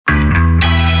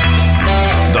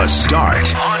The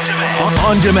Start.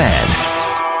 On demand.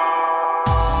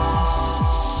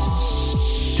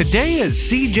 Today is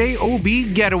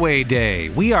CJOB Getaway Day.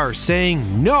 We are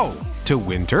saying no to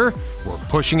winter. We're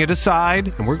pushing it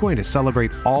aside, and we're going to celebrate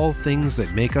all things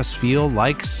that make us feel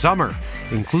like summer,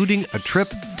 including a trip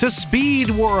to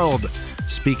Speedworld.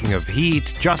 Speaking of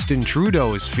heat, Justin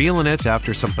Trudeau is feeling it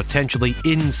after some potentially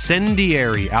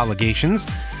incendiary allegations.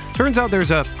 Turns out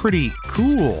there's a pretty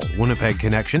cool Winnipeg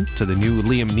connection to the new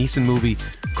Liam Neeson movie,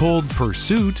 Cold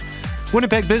Pursuit.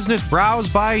 Winnipeg business Browse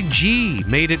by G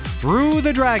made it through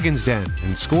the Dragon's Den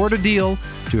and scored a deal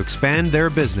to expand their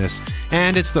business.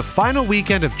 And it's the final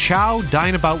weekend of Chow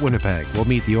Dine About Winnipeg. We'll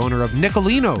meet the owner of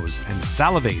Nicolino's and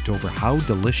salivate over how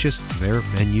delicious their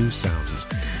menu sounds.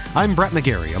 I'm Brett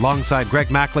McGarry, alongside Greg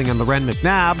Mackling and Loren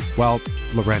McNabb. Well,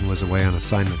 Loren was away on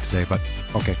assignment today, but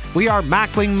okay. We are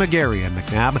Mackling, McGarry, and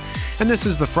McNabb, and this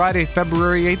is the Friday,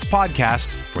 February 8th podcast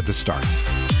for The Start.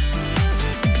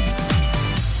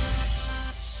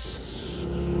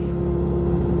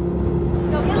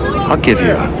 I'll give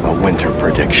you a winter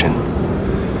prediction.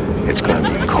 It's going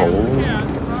to be cold,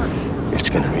 it's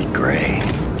going to be gray,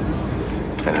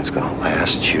 and it's going to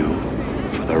last you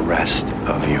for the rest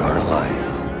of your life.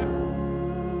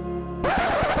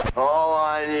 All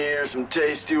I need are some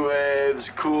tasty waves,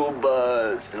 a cool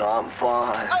buzz, and I'm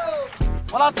fine.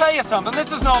 Well, I'll tell you something.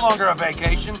 This is no longer a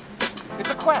vacation. It's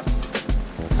a quest.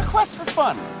 It's a quest for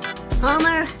fun.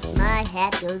 Homer, my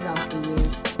hat goes off to you.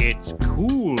 It's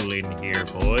cool in here,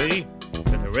 boy.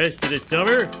 For the rest of the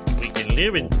summer, we can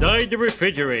live inside the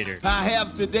refrigerator. I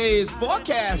have today's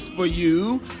forecast for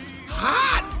you.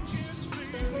 Hot!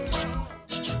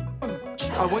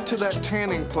 I went to that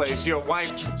tanning place your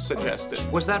wife suggested.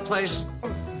 Was that place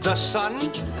the Sun?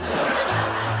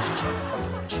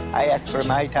 I asked for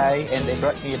Mai Tai, and they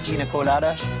brought me a pina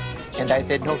colada, and I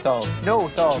said no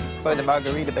salt for the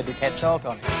margarita, but it had salt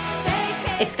on it.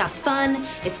 It's got fun,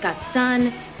 it's got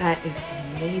sun. That is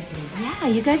amazing. Yeah,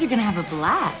 you guys are gonna have a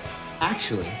blast.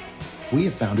 Actually, we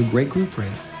have found a great group rate.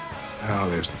 Oh,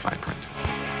 there's the fine print.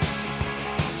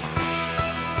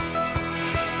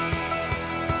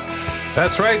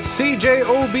 That's right,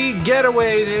 CJOB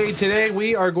Getaway Day. Today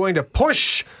we are going to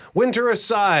push winter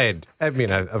aside. I mean,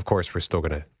 of course, we're still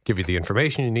going to give you the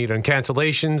information you need on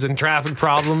cancellations and traffic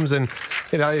problems. And,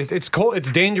 you know, it's cold. It's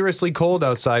dangerously cold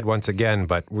outside once again,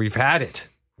 but we've had it.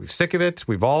 We're sick of it.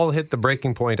 We've all hit the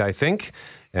breaking point, I think.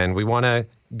 And we want to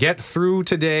get through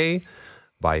today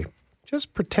by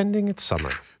just pretending it's summer.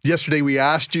 Yesterday, we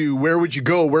asked you, where would you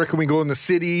go? Where can we go in the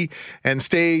city and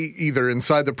stay either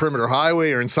inside the perimeter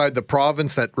highway or inside the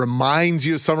province that reminds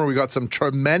you of summer? We got some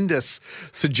tremendous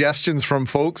suggestions from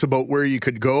folks about where you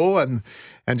could go and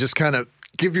just kind of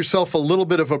give yourself a little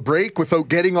bit of a break without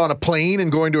getting on a plane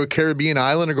and going to a Caribbean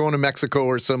island or going to Mexico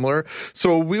or similar.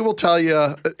 So we will tell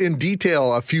you in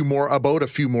detail a few more of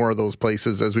those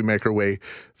places as we make our way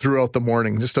throughout the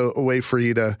morning. Just a way for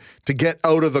you to get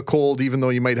out of the cold, even though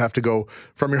you might have to go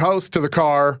from your house to the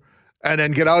car and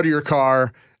then get out of your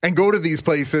car and go to these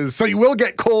places. So you will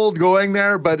get cold going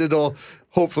there, but it'll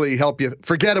hopefully help you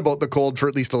forget about the cold for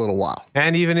at least a little while.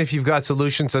 And even if you've got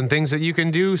solutions and things that you can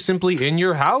do simply in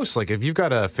your house, like if you've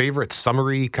got a favorite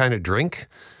summery kind of drink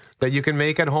that you can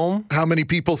make at home. How many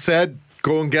people said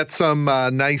go and get some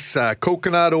nice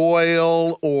coconut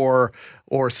oil or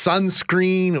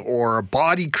sunscreen or a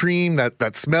body cream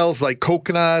that smells like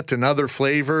coconut and other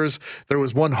flavors. There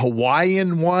was one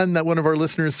Hawaiian one that one of our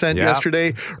listeners sent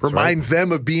yesterday. Reminds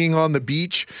them of being on the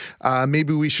beach.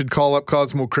 Maybe we should call up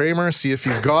Cosmo Kramer, see if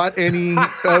he's got any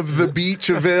of the beach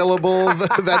available,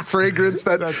 that fragrance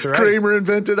that Kramer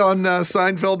invented on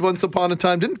Seinfeld once upon a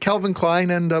time. Didn't Calvin Klein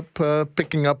end up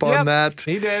picking up on that?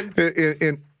 He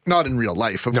did. Not in real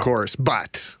life, of course,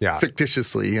 but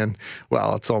fictitiously. And,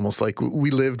 well, it's almost like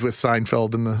we lived with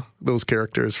Seinfeld and those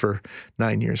characters for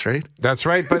 9 years, right? That's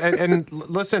right. But and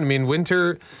listen, I mean,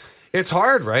 winter, it's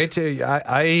hard, right?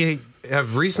 I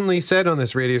have recently said on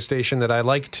this radio station that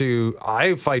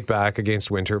I fight back against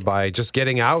winter by just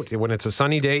getting out. When it's a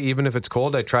sunny day, even if it's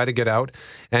cold, I try to get out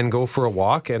and go for a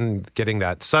walk, and getting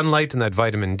that sunlight and that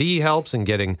vitamin D helps, and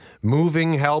getting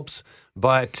moving helps.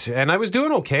 And I was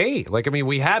doing okay. Like, I mean,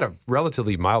 we had a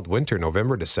relatively mild winter.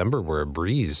 November, December were a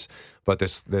breeze. But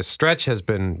this stretch has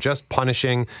been just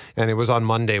punishing. And it was on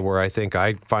Monday where I think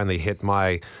I finally hit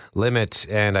my limit,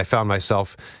 and I found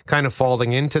myself kind of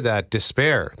falling into that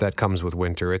despair that comes with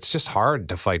winter. It's just hard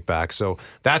to fight back. So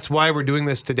that's why we're doing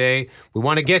this today. We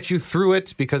want to get you through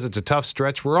it because it's a tough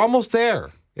stretch. We're almost there.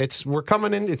 We're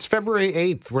coming in. It's February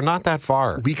 8th. We're not that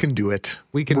far. We can do it.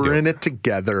 We're in it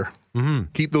together.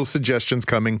 Keep those suggestions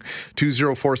coming.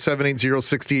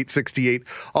 204-780-6868,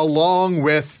 along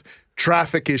with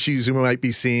traffic issues we might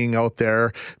be seeing out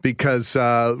there, because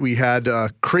we had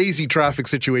a crazy traffic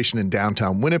situation in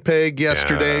downtown Winnipeg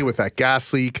yesterday with that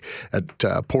gas leak at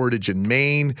Portage in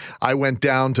Maine. I went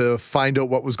down to find out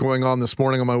what was going on this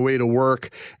morning on my way to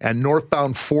work, and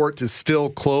northbound Fort is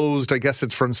still closed. I guess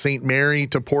it's from St. Mary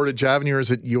to Portage Avenue, or is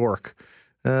it York?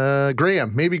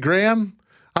 Graham, maybe Graham?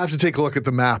 I have to take a look at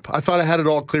the map. I thought I had it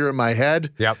all clear in my head.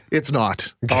 Yep. It's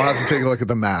not. I'll have to take a look at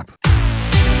the map.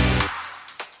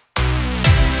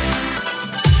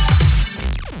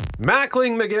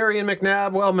 Mackling, McGarry, and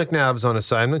McNabb. Well, McNabb's on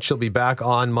assignment. She'll be back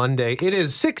on Monday. It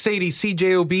is 680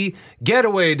 CJOB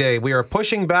Getaway Day. We are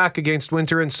pushing back against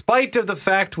winter in spite of the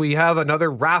fact we have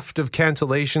another raft of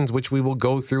cancellations, which we will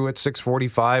go through at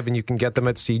 6:45, and you can get them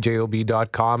at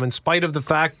cjob.com. In spite of the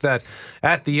fact that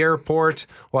at the airport,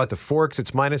 well, at the Forks,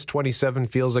 it's minus 27,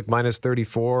 feels like minus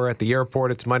 34. At the airport,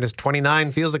 it's minus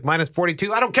 29, feels like minus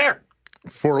 42. I don't care.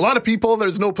 For a lot of people,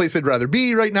 there's no place they'd rather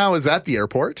be right now is at the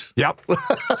airport. Yep.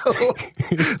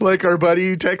 Like our buddy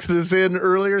who texted us in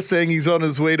earlier saying he's on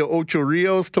his way to Ocho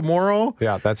Rios tomorrow.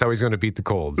 Yeah, that's how he's going to beat the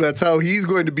cold. That's how he's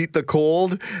going to beat the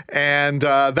cold. And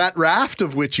that raft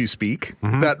of which you speak,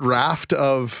 that raft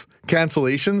of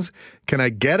cancellations, can I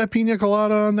get a pina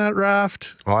colada on that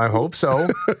raft? Oh, I hope so.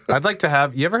 I'd like to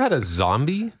have, you ever had a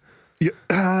zombie?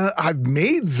 I've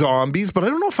made zombies, but I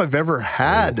don't know if I've ever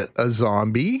had a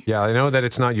zombie. Yeah, I know that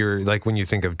it's not your, like when you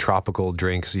think of tropical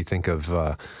drinks, you think of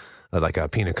like a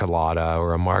pina colada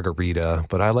or a margarita,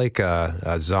 but I like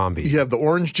a zombie. You have the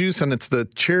orange juice and it's the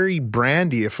cherry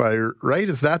brandy, if I right?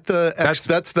 Is that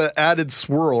that's the added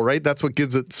swirl, right? That's what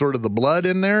gives it sort of the blood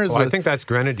in there? I think that's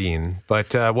grenadine.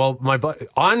 But,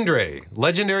 Andre,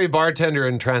 legendary bartender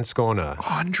in Transcona.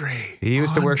 Andre. He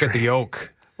used to work at the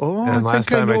Oak. Oh, and I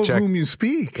think I know of whom you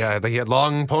speak. Yeah, he had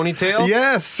long ponytail.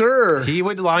 Yes, sir. He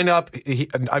would line up.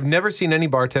 I've never seen any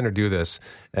bartender do this.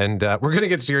 And we're going to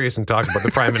get serious and talk about the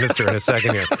Prime Minister in a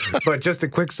second here. But just a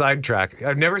quick sidetrack.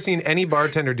 I've never seen any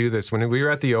bartender do this. When we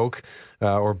were at the Oak,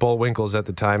 or Bullwinkle's at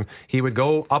the time, he would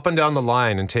go up and down the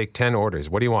line and take 10 orders.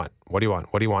 What do you want? What do you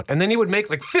want? What do you want? And then he would make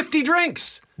like 50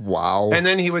 drinks. Wow. And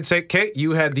then he would say, okay,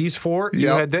 you had these 4. You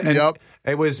had that. Yep.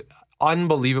 It was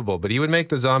unbelievable. But he would make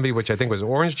the zombie, which I think was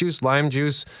orange juice, lime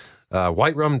juice,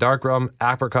 white rum, dark rum,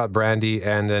 apricot brandy,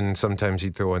 and then sometimes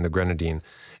he'd throw in the grenadine.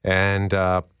 And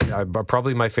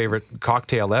probably my favorite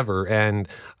cocktail ever. And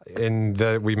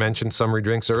we mentioned summery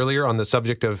drinks earlier on the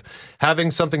subject of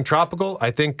having something tropical. I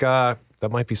think that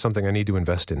might be something I need to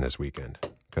invest in this weekend,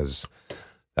 because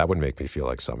that would make me feel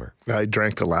like summer. I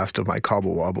drank the last of my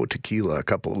Cabo Wabo tequila a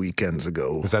couple of weekends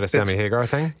ago. Is that a Sammy Hagar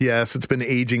thing? Yes, it's been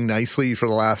aging nicely for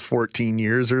the last 14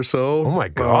 years or so. Oh, my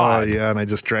God. Yeah, and I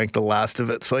just drank the last of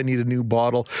it, so I need a new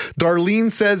bottle. Darlene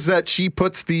says that she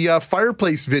puts the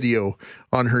fireplace video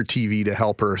on her TV to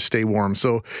help her stay warm.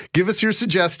 So give us your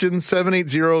suggestions,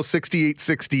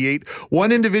 780-6868.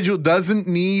 One individual doesn't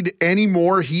need any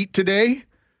more heat today,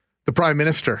 the Prime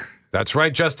Minister. That's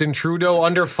right, Justin Trudeau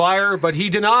under fire, but he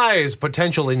denies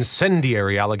potential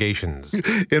incendiary allegations.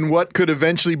 In what could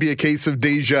eventually be a case of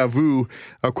deja vu,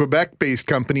 a Quebec-based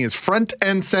company is front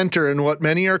and center in what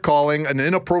many are calling an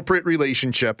inappropriate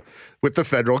relationship with the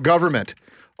federal government.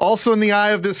 Also in the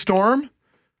eye of this storm,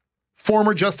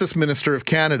 former Justice Minister of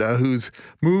Canada, whose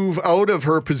move out of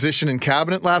her position in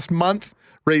cabinet last month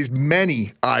raised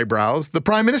many eyebrows. The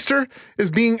Prime Minister is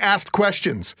being asked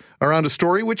questions around a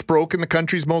story which broke in the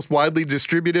country's most widely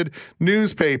distributed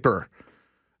newspaper.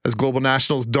 As Global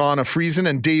National's Donna Friesen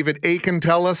and David Aiken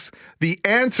tell us, the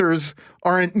answers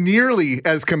aren't nearly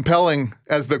as compelling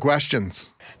as the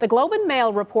questions. The Globe and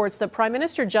Mail reports that Prime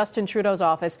Minister Justin Trudeau's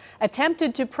office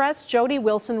attempted to press Jody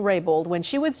Wilson-Raybould when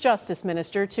she was Justice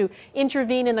Minister to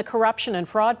intervene in the corruption and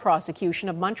fraud prosecution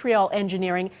of Montreal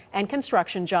engineering and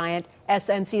construction giant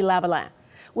SNC-Lavalin.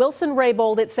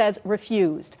 Wilson-Raybould, it says,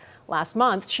 refused. Last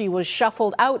month, she was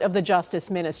shuffled out of the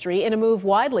Justice Ministry in a move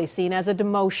widely seen as a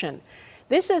demotion.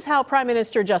 This is how Prime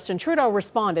Minister Justin Trudeau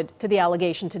responded to the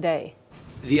allegation today.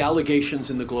 The allegations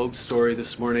in the Globe story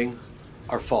this morning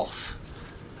are false.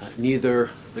 Neither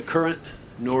the current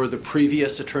nor the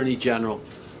previous Attorney General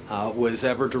was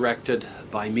ever directed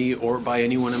by me or by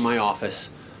anyone in my office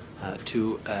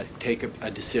to take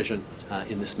a decision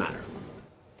in this matter.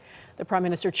 The Prime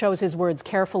Minister chose his words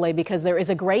carefully because there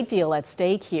is a great deal at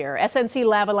stake here.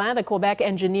 SNC-Lavalin, the Quebec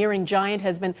engineering giant,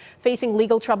 has been facing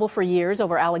legal trouble for years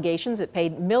over allegations it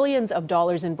paid millions of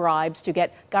dollars in bribes to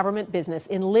get government business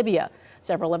in Libya.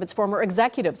 Several of its former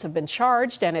executives have been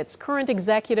charged, and its current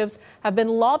executives have been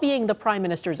lobbying the Prime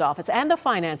Minister's office and the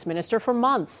Finance Minister for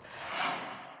months.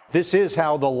 This is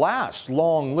how the last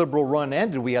long Liberal run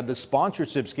ended. We had the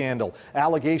sponsorship scandal,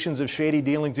 allegations of shady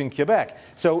dealings in Quebec.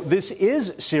 So this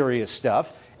is serious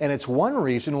stuff, and it's one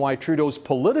reason why Trudeau's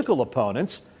political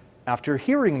opponents, after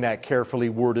hearing that carefully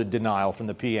worded denial from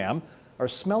the PM, are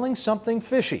smelling something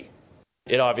fishy.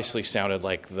 It obviously sounded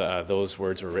like those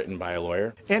words were written by a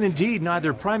lawyer. And indeed,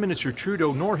 neither Prime Minister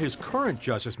Trudeau nor his current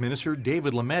Justice Minister,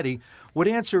 David Lametti, would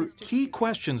answer key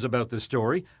questions about the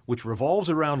story, which revolves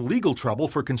around legal trouble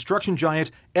for construction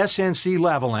giant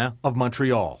SNC-Lavalin of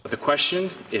Montreal. The question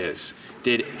is,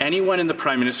 did anyone in the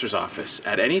Prime Minister's office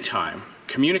at any time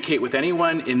communicate with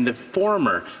anyone in the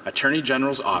former Attorney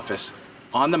General's office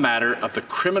on the matter of the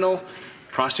criminal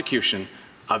prosecution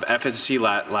of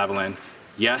SNC-Lavalin?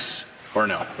 Yes or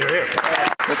no?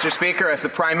 Mr. Speaker, as the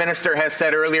Prime Minister has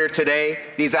said earlier today,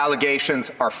 these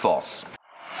allegations are false.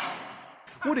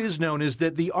 What is known is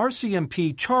that the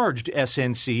RCMP charged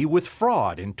SNC with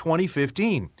fraud in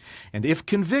 2015. And if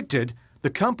convicted, the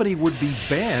company would be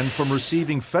banned from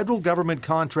receiving federal government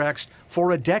contracts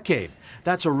for a decade.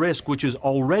 That's a risk which is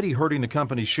already hurting the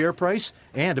company's share price,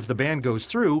 and if the ban goes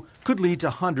through, could lead to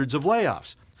hundreds of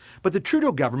layoffs. But the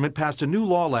Trudeau government passed a new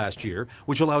law last year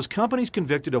which allows companies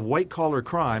convicted of white-collar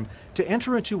crime to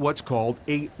enter into what's called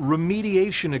a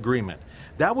remediation agreement.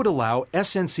 That would allow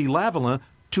SNC-Lavalin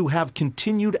to have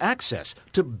continued access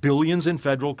to billions in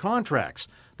federal contracts.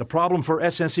 The problem for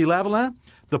SNC-Lavalin?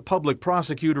 The Public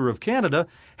Prosecutor of Canada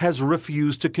has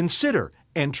refused to consider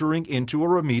entering into a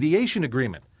remediation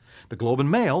agreement. The Globe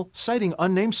and Mail, citing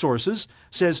unnamed sources,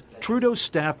 says Trudeau's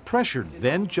staff pressured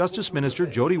then Justice Minister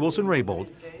Jody Wilson-Raybould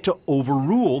to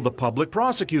overrule the public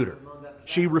prosecutor.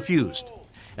 She refused.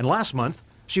 And last month,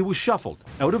 she was shuffled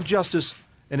out of justice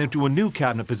and into a new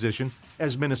cabinet position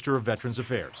as Minister of Veterans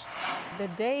Affairs. The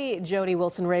day Jody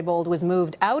Wilson-Raybould was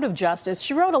moved out of justice,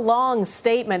 she wrote a long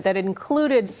statement that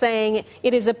included saying,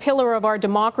 "It is a pillar of our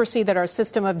democracy that our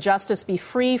system of justice be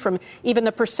free from even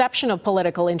the perception of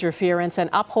political interference and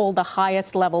uphold the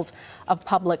highest levels of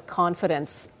public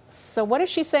confidence." So what is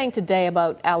she saying today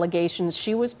about allegations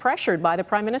she was pressured by the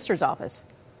Prime Minister's office?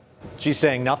 She's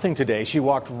saying nothing today. She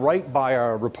walked right by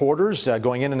our reporters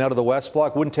going in and out of the West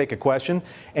Block, wouldn't take a question.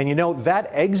 And you know, that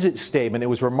exit statement, it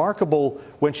was remarkable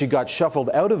when she got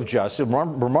shuffled out of justice,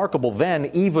 remarkable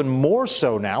then, even more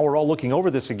so now. We're all looking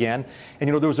over this again. And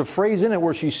you know, there was a phrase in it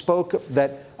where she spoke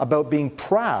about being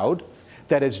proud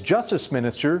that as Justice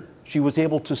Minister, she was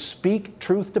able to speak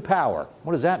truth to power.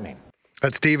 What does that mean?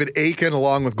 That's David Aiken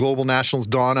along with Global National's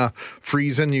Donna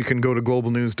Friesen. You can go to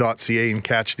globalnews.ca and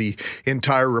catch the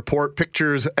entire report,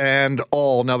 pictures and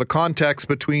all. Now, the context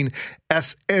between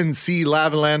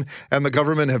SNC-Lavalin and the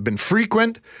government have been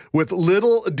frequent, with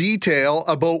little detail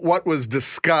about what was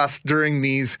discussed during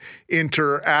these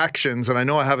interactions. And I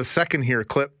know I have a second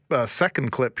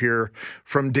clip here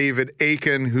from David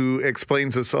Aiken, who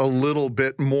explains this a little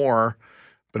bit more,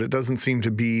 but it doesn't seem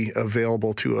to be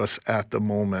available to us at the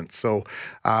moment. So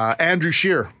Andrew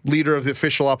Scheer, leader of the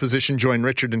official opposition, joined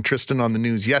Richard and Tristan on the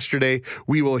news yesterday.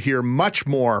 We will hear much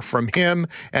more from him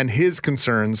and his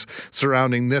concerns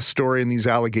surrounding this story and these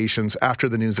allegations after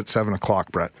the news at 7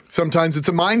 o'clock, Brett. Sometimes it's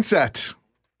a mindset.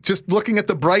 Just looking at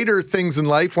the brighter things in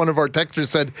life, one of our texters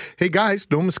said, "Hey guys,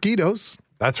 no mosquitoes."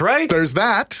 That's right. There's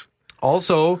that.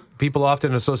 Also, people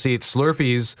often associate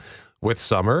Slurpees with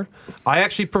summer. I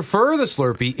actually prefer the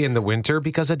Slurpee in the winter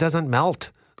because it doesn't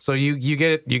melt. So you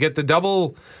get the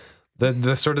double,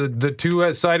 the sort of the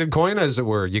two-sided coin, as it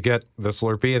were. You get the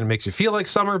Slurpee and it makes you feel like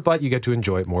summer, but you get to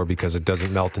enjoy it more because it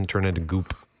doesn't melt and turn into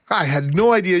goop. I had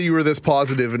no idea you were this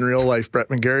positive in real life, Brett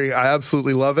McGarry. I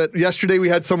absolutely love it. Yesterday, we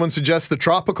had someone suggest the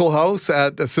Tropical House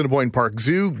at Assiniboine Park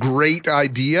Zoo. Great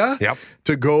idea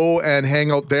to go and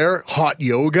hang out there. Hot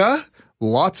yoga.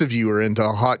 Lots of you are into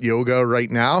hot yoga right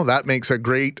now. That makes a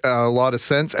great lot of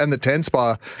sense. And the 10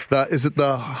 spa, is it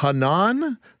the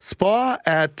Hanan Spa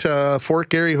at Fort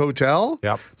Garry Hotel?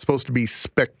 Yep. Supposed to be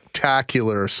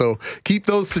spectacular. So keep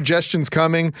those suggestions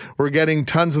coming. We're getting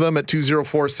tons of them at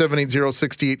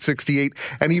 204-780-6868.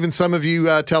 And even some of you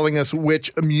telling us which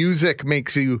music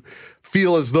makes you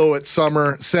feel as though it's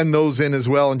summer. Send those in as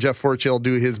well. And Jeff Fortier will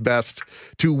do his best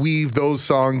to weave those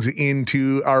songs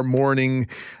into our morning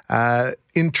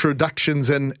introductions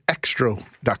and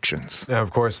extroductions. Now,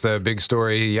 of course, the big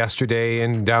story yesterday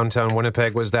in downtown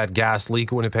Winnipeg was that gas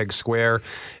leak, Winnipeg Square,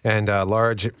 and a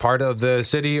large part of the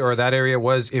city or that area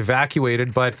was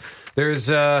evacuated. But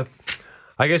there's, I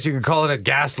guess you could call it a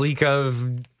gas leak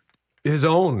of his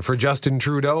own for Justin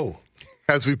Trudeau.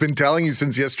 As we've been telling you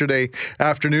since yesterday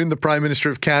afternoon, the Prime Minister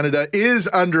of Canada is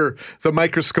under the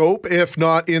microscope, if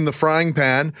not in the frying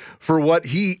pan, for what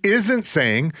he isn't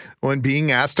saying when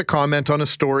being asked to comment on a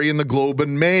story in the Globe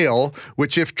and Mail,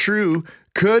 which, if true,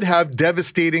 could have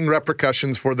devastating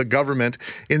repercussions for the government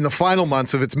in the final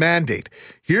months of its mandate.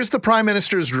 Here's the Prime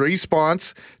Minister's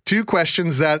response to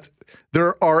questions that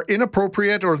there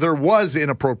was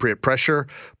inappropriate pressure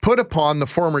put upon the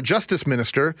former Justice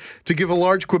Minister to give a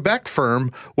large Quebec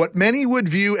firm what many would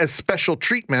view as special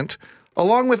treatment,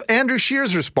 along with Andrew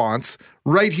Scheer's response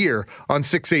right here on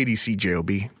 680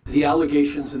 CJOB. The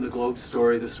allegations in the Globe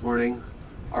story this morning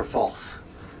are false.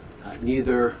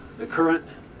 Neither the current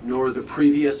nor the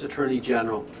previous Attorney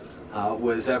General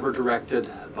was ever directed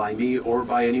by me or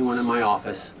by anyone in my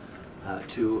office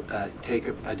to take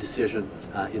a decision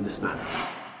in this matter.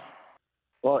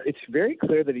 Well, it's very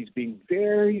clear that he's being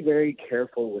very, very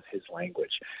careful with his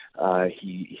language.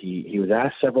 He was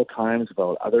asked several times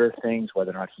about other things,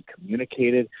 whether or not he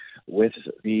communicated with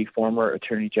the former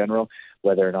Attorney General,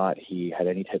 whether or not he had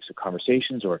any types of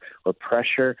conversations or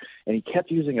pressure, and he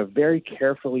kept using a very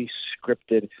carefully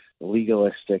scripted,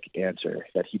 legalistic answer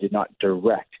that he did not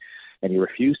direct, and he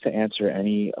refused to answer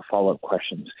any follow-up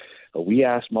questions. We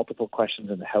asked multiple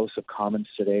questions in the House of Commons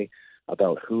today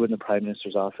about who in the Prime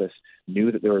Minister's office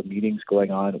knew that there were meetings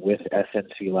going on with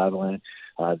SNC-Lavalin.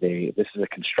 This is a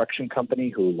construction company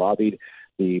who lobbied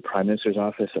the Prime Minister's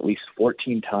office at least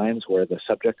 14 times where the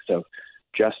subjects of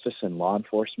justice and law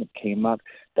enforcement came up.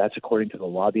 That's according to the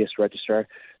lobbyist registrar.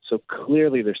 So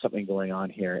clearly there's something going on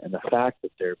here, and the fact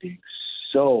that they're being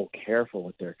so careful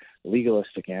with their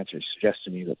legalistic answers suggests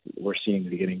to me that we're seeing the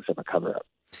beginnings of a cover-up.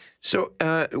 So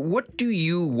what do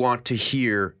you want to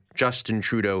hear Justin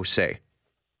Trudeau say?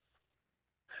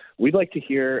 We'd like to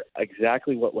hear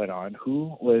exactly what went on,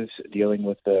 who was dealing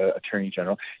with the Attorney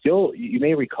General. You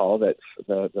may recall that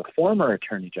the former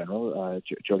Attorney General,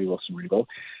 Jody Wilson-Raybould,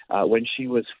 when she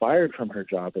was fired from her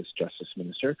job as Justice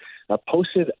Minister,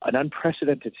 posted an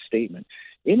unprecedented statement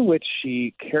in which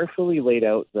she carefully laid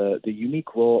out the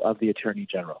unique role of the Attorney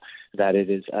General, that it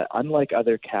is unlike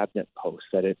other cabinet posts,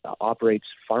 that it operates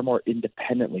far more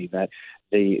independently, that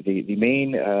the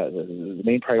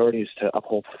main priority is to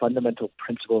uphold fundamental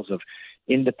principles of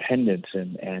independence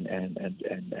and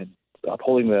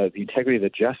upholding the integrity of the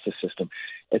justice system.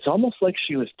 It's almost like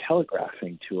she was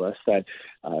telegraphing to us that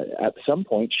at some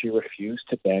point she refused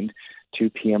to bend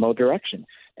to PMO direction.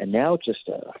 And now, just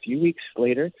a few weeks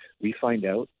later, we find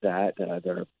out that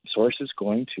there are sources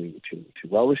going to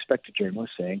well-respected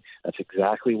journalists saying that's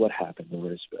exactly what happened. There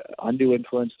was undue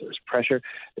influence, there was pressure,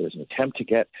 there was an attempt to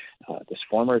get this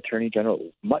former Attorney General,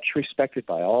 much respected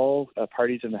by all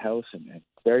parties in the House and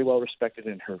very well respected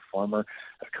in her former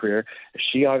career.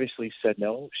 She obviously said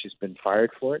no, she's been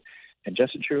fired for it. And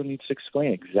Justin Trudeau needs to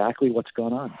explain exactly what's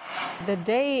going on. The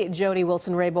day Jody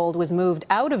Wilson-Raybould was moved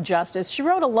out of justice, she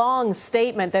wrote a long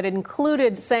statement that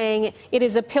included saying it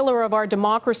is a pillar of our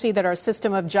democracy that our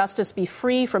system of justice be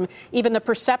free from even the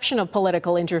perception of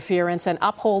political interference and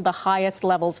uphold the highest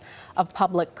levels of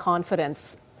public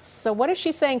confidence. So what is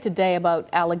she saying today about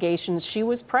allegations she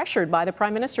was pressured by the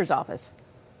Prime Minister's office?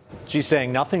 She's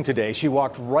saying nothing today. She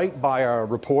walked right by our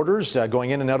reporters going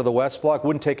in and out of the West Block,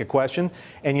 wouldn't take a question.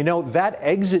 And, you know, that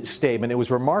exit statement, it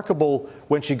was remarkable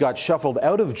when she got shuffled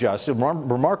out of justice,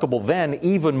 remarkable then,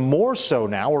 even more so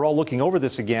now. We're all looking over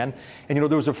this again. And, you know,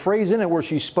 there was a phrase in it where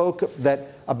she spoke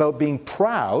about being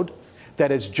proud that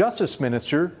as Justice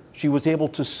Minister, she was able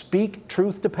to speak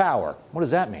truth to power. What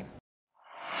does that mean?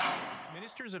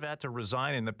 Ministers have had to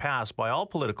resign in the past by all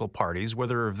political parties,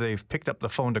 whether they've picked up the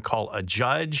phone to call a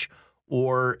judge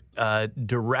or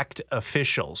direct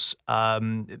officials.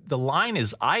 The line,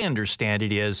 as I understand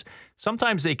it, is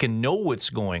sometimes they can know what's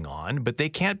going on, but they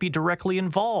can't be directly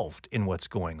involved in what's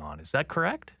going on. Is that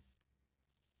correct?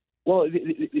 Well,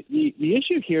 the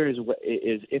issue here is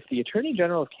if the Attorney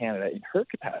General of Canada, in her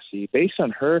capacity, based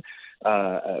on her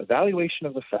evaluation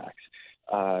of the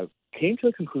facts, came to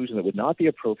the conclusion that it would not be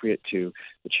appropriate to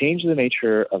change the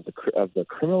nature of the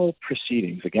criminal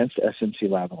proceedings against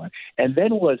SNC-Lavalin, and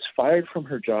then was fired from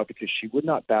her job because she would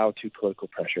not bow to political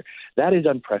pressure. That is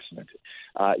unprecedented.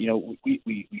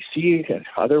 We see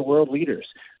other world leaders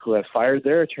who have fired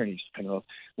their attorneys general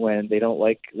when they don't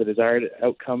like the desired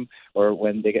outcome or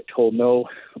when they get told no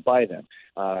by them.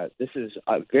 This is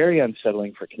very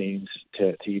unsettling for Canadians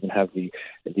to even have the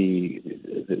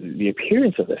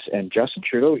appearance of this. And Justin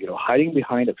Trudeau, hiding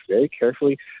behind a very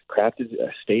carefully crafted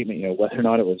statement, whether or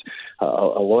not it was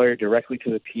a lawyer directly to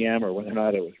the PM or whether or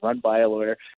not it was run by a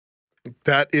lawyer.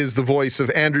 That is the voice of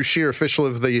Andrew Scheer, leader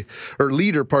of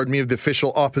the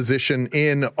official opposition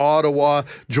in Ottawa,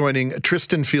 joining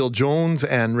Tristan Field-Jones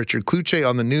and Richard Kluche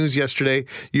on the news yesterday.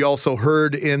 You also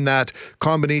heard in that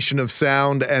combination of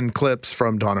sound and clips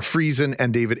from Donna Friesen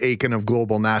and David Aiken of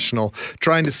Global National,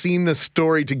 trying to seam this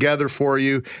story together for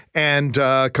you and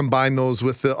combine those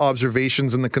with the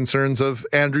observations and the concerns of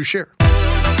Andrew Scheer.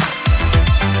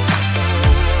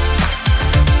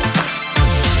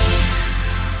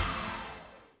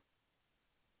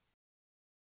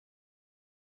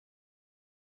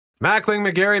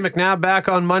 Mackling, McGarry, McNabb back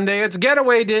on Monday. It's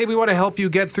Getaway Day. We want to help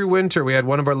you get through winter. We had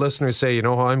one of our listeners say, you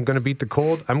know how I'm going to beat the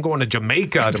cold? I'm going to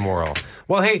Jamaica tomorrow.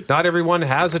 Well, hey, not everyone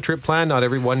has a trip planned. Not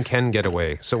everyone can get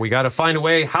away. So we got to find a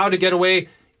way how to get away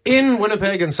in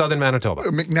Winnipeg and southern Manitoba.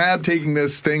 McNabb taking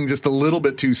this thing just a little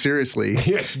bit too seriously.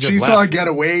 Yeah, she saw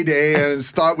Getaway Day and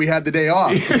thought we had the day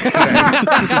off today.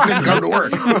 Just didn't come to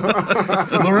work.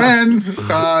 Loren,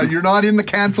 you're not in the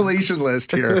cancellation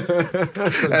list here.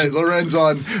 Loren's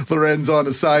on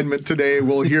assignment today.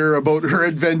 We'll hear about her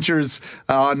adventures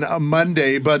on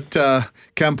Monday, but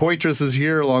Cam Poitras is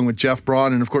here along with Jeff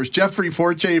Braun and, of course, Jeffrey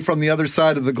Forche from the other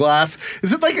side of the glass.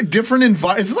 Is it like a different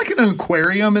is it like an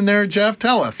aquarium in there, Jeff?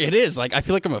 Tell us. It is. Like, I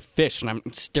feel like I'm a fish and I'm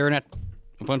staring at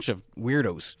a bunch of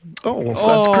weirdos. Oh, well,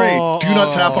 that's great. Do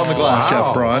not tap on the glass,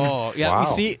 Jeff Braun. Oh, yeah, you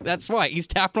see, that's why. He's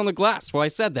tapping on the glass. Well, I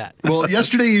said that. Well,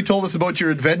 yesterday you told us about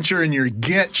your adventure and your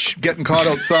gitch, getting caught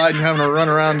outside and having to run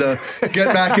around to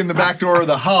get back in the back door of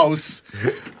the house.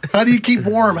 How do you keep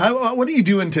warm? What are you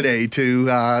doing today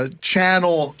to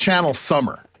channel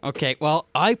summer? Okay, well,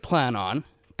 I plan on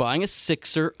buying a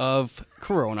sixer of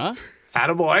Corona.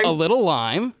 Attaboy. A little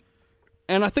lime.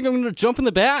 And I think I'm going to jump in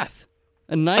the bath.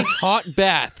 A nice hot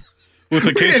bath. With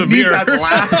a case of beer.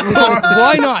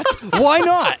 Why not? Why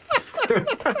not?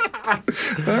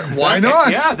 Why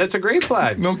not? Yeah, that's a great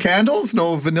plan. No candles?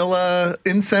 No vanilla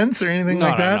incense or anything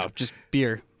like that? No, just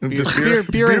beer. Just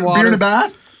beer and water. Beer in a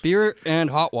bath? Beer and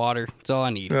hot water. That's all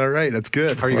I need. All right, that's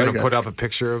good. Are you going to put up a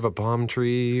picture of a palm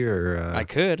tree or? I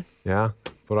could. Yeah.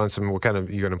 Put on some. What kind of?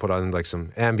 You going to put on like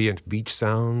some ambient beach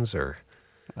sounds or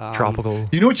tropical?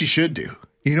 You know what you should do?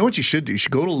 You should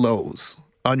go to Lowe's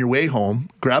on your way home,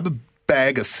 grab a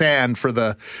bag of sand for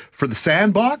the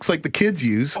sandbox like the kids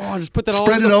use. Oh, just put that all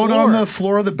spread on it out floor. on the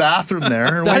floor of the bathroom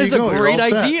there. That is a great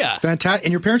idea. It's fantastic.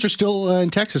 And your parents are still in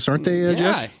Texas, aren't they,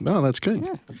 Jeff? Oh, that's good.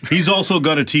 Yeah. He's also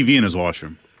got a TV in his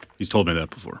washroom. He's told me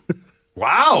that before.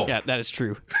 Wow. Yeah, that is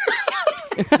true.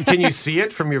 Can you see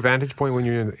it from your vantage point when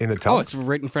you're in the tub? Oh, it's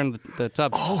right in front of the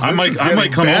tub. Oh, I might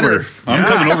come over. I'm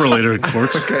coming over later,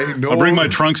 folks. Okay, I'll bring my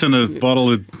trunks and a bottle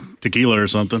of tequila or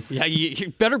something. Yeah,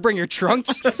 you better bring your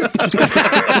trunks. And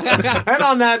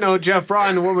on that note, Jeff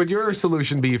Braun, what would your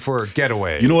solution be for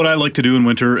Getaway? You know what I like to do in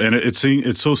winter, and it's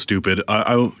so stupid.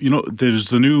 There's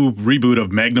the new reboot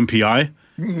of Magnum PI,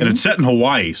 and it's set in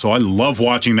Hawaii, so I love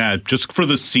watching that just for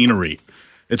the scenery.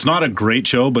 It's not a great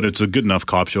show, but it's a good enough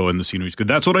cop show, and the scenery's good.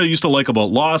 That's what I used to like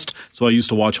about Lost, so I used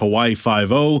to watch Hawaii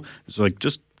 5-0. It's like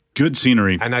just good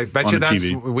scenery. And I bet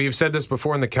you we've said this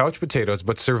before in the Couch Potatoes,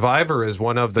 but Survivor is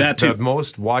one of the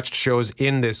most watched shows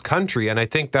in this country, and I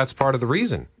think that's part of the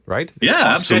reason, right? Yeah,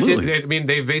 absolutely. I mean,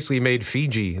 they've basically made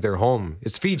Fiji their home.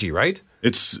 It's Fiji, right?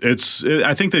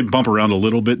 I think they bump around a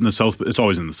little bit in the South. It's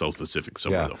always in the South Pacific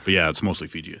somewhere, though. But yeah, it's mostly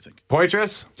Fiji, I think.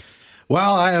 Poitras?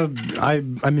 Well,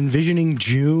 I'm envisioning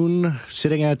June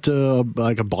sitting at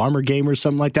like a Bomber game or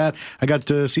something like that. I got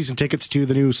season tickets to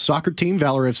the new soccer team,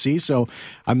 Valor FC. So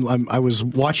I was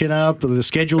watching up. The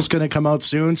schedule's going to come out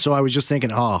soon. So I was just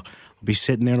thinking, I'll be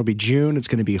sitting there. It'll be June. It's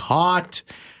going to be hot,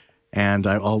 and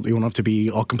you won't have to be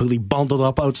all completely bundled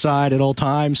up outside at all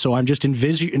times. So I'm just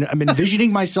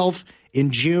envisioning myself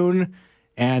in June,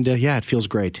 and it feels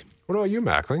great. What about you,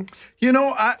 Mackling? You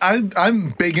know, I'm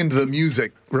big into the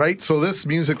music, right? So this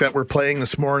music that we're playing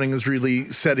this morning is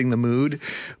really setting the mood.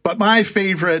 But my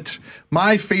favorite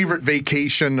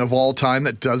vacation of all time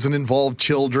that doesn't involve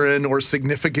children or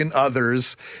significant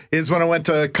others is when I went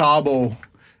to Cabo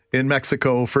in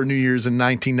Mexico for New Year's in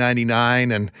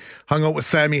 1999 and hung out with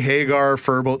Sammy Hagar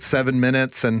for about 7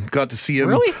 minutes and got to see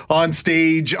him on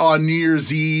stage on New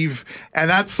Year's Eve. And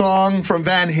that song from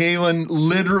Van Halen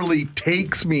literally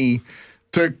takes me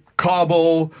to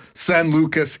Cabo San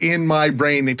Lucas in my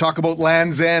brain. They talk about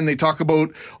Land's End. They talk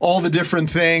about all the different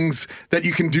things that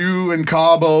you can do in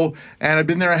Cabo. And I've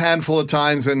been there a handful of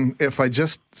times. And if I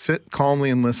just sit calmly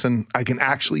and listen, I can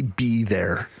actually be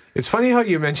there. It's funny how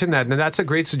you mentioned that, and that's a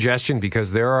great suggestion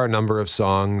because there are a number of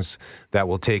songs that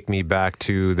will take me back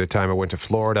to the time I went to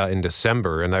Florida in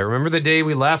December. And I remember the day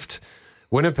we left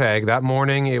Winnipeg, that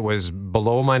morning it was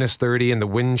below minus 30 and the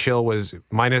wind chill was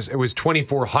it was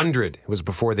 2,400. It was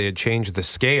before they had changed the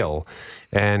scale.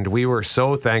 And we were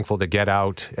so thankful to get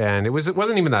out. And it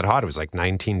wasn't even that hot. It was like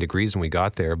 19 degrees when we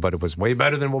got there, but it was way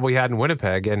better than what we had in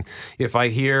Winnipeg. And if I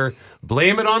hear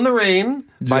Blame It on the Rain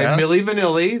by Milli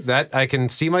Vanilli, that I can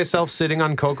see myself sitting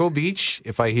on Cocoa Beach.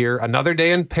 If I hear Another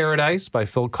Day in Paradise by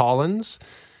Phil Collins,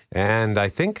 and I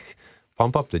think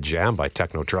Pump Up the Jam by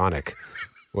Technotronic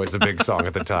was a big song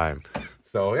at the time.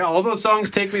 So, yeah, all those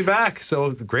songs take me back.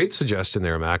 So, great suggestion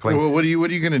there, Mackling. Well, what are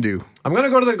you going to do? I'm going to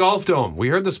go to the Golf Dome. We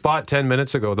heard the spot 10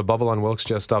 minutes ago, the Bubble on Wilkes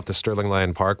just off the Sterling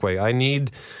Lion Parkway. I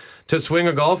need to swing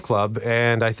a golf club,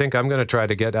 and I think I'm going to try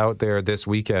to get out there this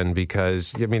weekend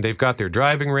because, I mean, they've got their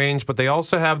driving range, but they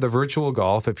also have the virtual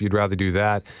golf if you'd rather do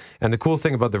that. And the cool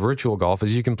thing about the virtual golf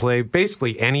is you can play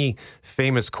basically any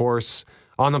famous course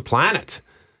on the planet.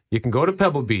 You can go to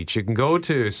Pebble Beach. You can go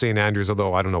to St. Andrews,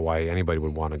 although I don't know why anybody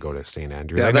would want to go to St.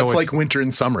 Andrews. Yeah, that's like winter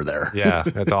and summer there. Yeah,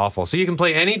 that's awful. So you can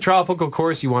play any tropical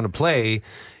course you want to play,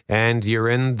 and you're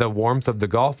in the warmth of the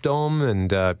Golf Dome,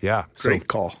 and Great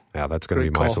call. Yeah, that's going to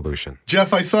be my solution.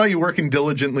 Jeff, I saw you working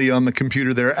diligently on the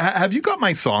computer there. Have you got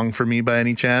my song for me by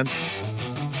any chance?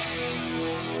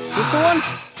 Is this the one?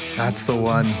 That's the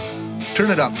one.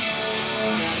 Turn it up.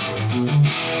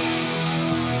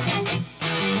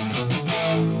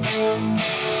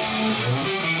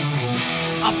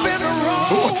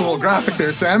 Oh, it's a little graphic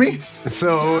there, Sammy.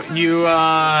 So you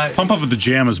Pump Up with the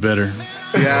Jam is better.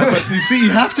 Yeah, but you see,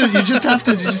 you just have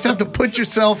to put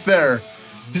yourself there.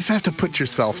 You just have to put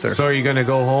yourself there. So are you going to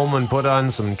go home and put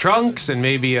on some trunks and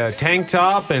maybe a tank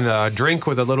top and a drink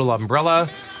with a little umbrella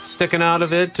sticking out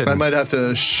of it? And I might have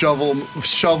to shovel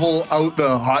out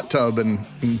the hot tub and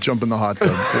jump in the hot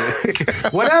tub.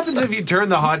 What happens if you turn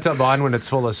the hot tub on when it's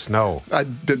full of snow?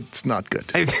 It's not good.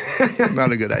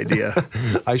 Not a good idea.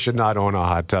 I should not own a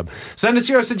hot tub. Send us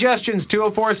your suggestions,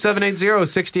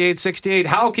 204-780-6868.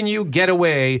 How can you get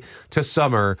away to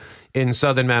summer in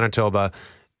southern Manitoba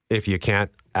if you can't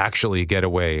actually get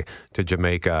away to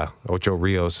Jamaica? Ocho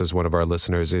Rios, as one of our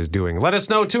listeners, is doing. Let us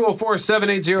know,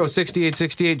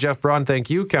 204-780-6868. Jeff Braun, thank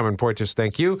you. Cameron Poitras,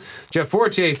 thank you. Jeff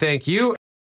Fortier, thank you.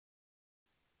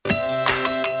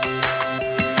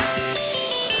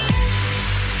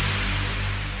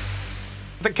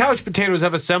 The Couch Potatoes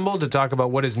have assembled to talk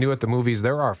about what is new at the movies.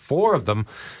 There are 4 of them.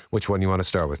 Which one do you want to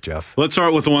start with, Jeff? Let's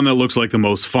start with the one that looks like the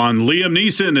most fun. Liam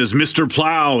Neeson is Mr.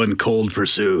 Plow in Cold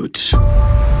Pursuit.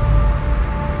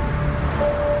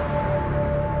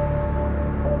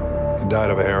 He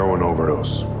died of a heroin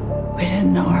overdose. We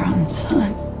didn't know our own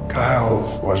son.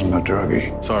 Kyle wasn't a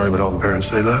druggie. Sorry, but all the parents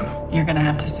say that. You're gonna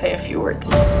have to say a few words.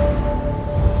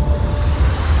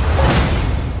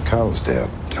 Kyle's dead.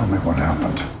 Tell me what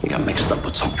happened. He got mixed up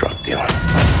with some drug dealer.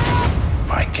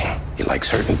 Viking. He likes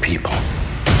hurting people.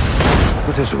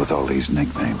 What is it with all these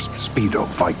nicknames? Speedo,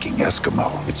 Viking, Eskimo.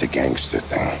 It's a gangster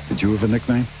thing. Did you have a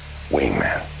nickname?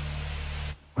 Wingman.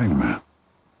 Wingman.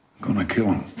 I'm gonna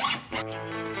kill him.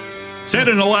 Set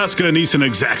in Alaska, Neeson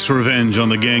exacts revenge on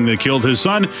the gang that killed his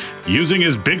son using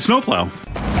his big snowplow.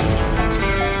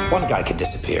 One guy can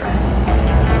disappear.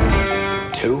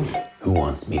 2, who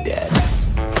wants me dead?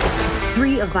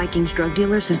 3 of Viking's drug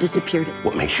dealers have disappeared.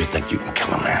 What makes you think you can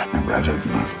kill a man? I read it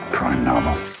in a crime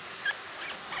novel.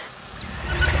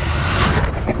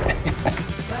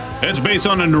 It's based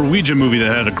on a Norwegian movie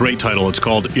that had a great title. It's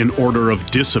called In Order of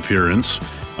Disappearance.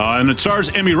 And it stars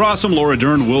Emmy Rossum, Laura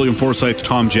Dern, William Forsythe,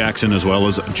 Tom Jackson, as well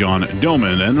as John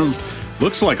Doman. And it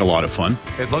looks like a lot of fun.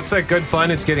 It looks like good fun.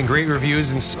 It's getting great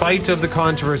reviews in spite of the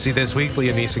controversy this week.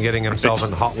 Liam Neeson getting himself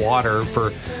in hot water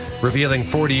for revealing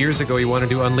 40 years ago he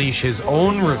wanted to unleash his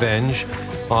own revenge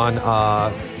on,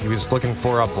 he was looking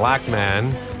for a black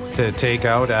man to take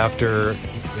out after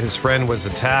his friend was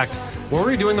attacked. What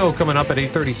were we doing, though, coming up at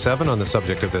 8:37 on the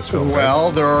subject of this film?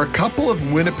 Well, there are a couple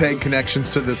of Winnipeg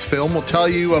connections to this film. We'll tell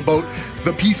you about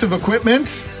the piece of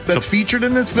equipment that's featured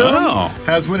in this film.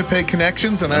 Has Winnipeg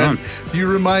connections, and you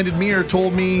reminded me or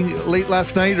told me late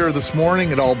last night or this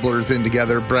morning, it all blurs in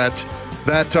together, Brett,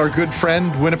 that our good friend,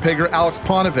 Winnipegger Alex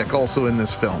Ponovic, also in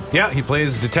this film. Yeah, he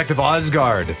plays Detective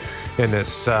Osgard in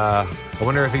this. I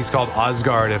wonder if he's called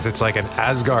Osgard, if it's like an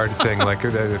Asgard thing, like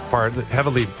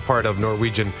heavily part of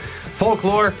Norwegian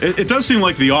folklore. It does seem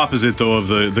like the opposite, though, of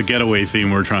the getaway theme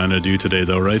we're trying to do today,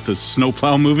 though, right? The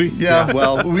snowplow movie? Yeah,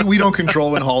 well, we don't control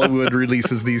when Hollywood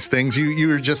releases these things.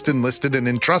 You are just enlisted and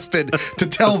entrusted to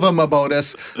tell them about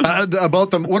us, about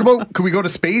them. What about, could we go to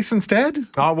space instead?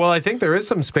 Well, I think there is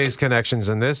some space connections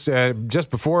in this.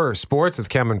 Just before sports with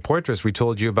Cameron Poitras, we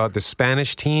told you about the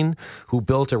Spanish teen who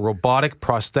built a robotic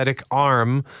prosthetic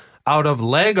arm out of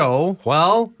Lego.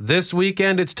 Well, this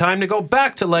weekend it's time to go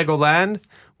back to Legoland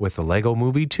with the Lego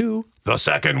Movie 2, the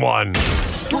second one.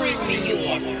 Bring me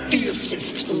your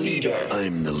fiercest leader.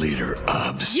 I'm the leader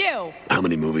of... You! How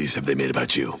many movies have they made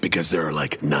about you? Because there are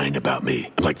like 9 about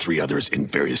me, and like 3 others in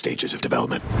various stages of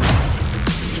development.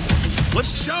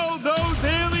 Let's show those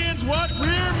aliens what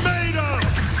we're made of!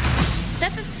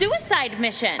 That's a suicide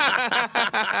mission.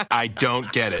 I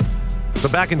don't get it. So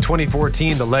back in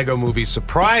 2014, the Lego Movie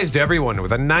surprised everyone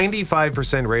with a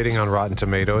 95% rating on Rotten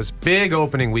Tomatoes. Big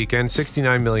opening weekend,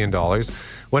 $69 million.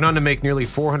 Went on to make nearly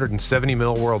 $470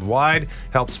 million worldwide.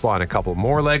 Helped spawn a couple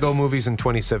more Lego movies in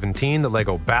 2017, the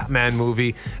Lego Batman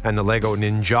movie and the Lego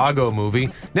Ninjago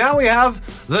movie. Now we have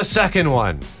the second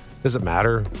one. Does it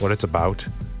matter what it's about?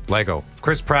 Lego.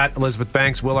 Chris Pratt, Elizabeth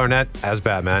Banks, Will Arnett as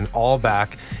Batman, all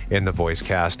back in the voice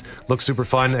cast. Looks super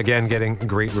fun. Again, getting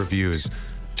great reviews.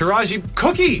 Taraji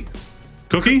Cookie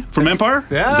from Empire?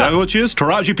 Yeah. Is that what she is?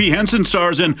 Taraji P. Henson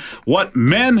stars in What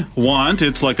Men Want.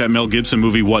 It's like that Mel Gibson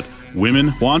movie, What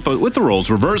Women Want, but with the roles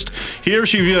reversed. Here,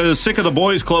 she is sick of the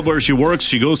boys' club where she works.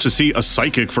 She goes to see a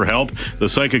psychic for help. The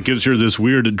psychic gives her this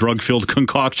weird drug-filled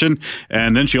concoction,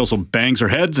 and then she also bangs her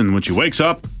heads, and when she wakes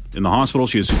up in the hospital,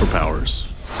 she has superpowers.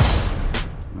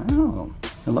 Oh,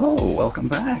 hello. Welcome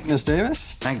back, Miss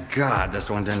Davis. Thank God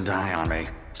this one didn't die on me.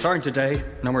 Starting today,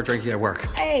 no more drinking at work.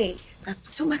 Hey,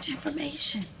 that's too much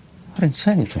information. I didn't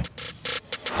say anything.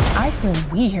 I feel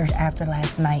weird after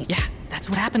last night. Yeah, that's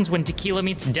what happens when tequila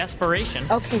meets desperation.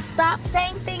 Okay, stop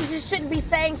saying things you shouldn't be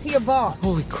saying to your boss.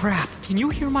 Holy crap. Can you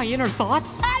hear my inner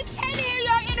thoughts? I can hear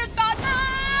your inner thoughts.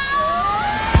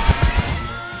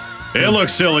 It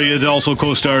looks silly. It also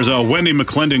co-stars Wendy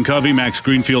McClendon-Covey, Max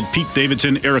Greenfield, Pete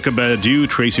Davidson, Erykah Badu,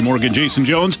 Tracy Morgan, Jason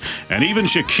Jones, and even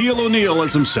Shaquille O'Neal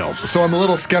as himself. So I'm a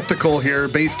little skeptical here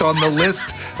based on the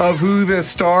list of who this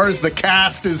stars. The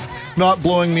cast is not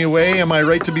blowing me away. Am I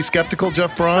right to be skeptical,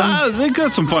 Jeff Braun? They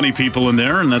got some funny people in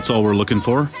there, and that's all we're looking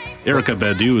for. Erykah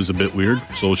Badu is a bit weird,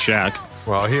 so is Shaq.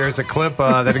 Well, here's a clip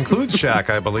that includes Shaq,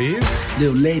 I believe.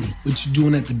 Little lady, what you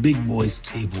doing at the big boys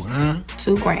table, huh?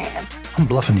 $2,000. I'm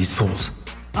bluffing these fools.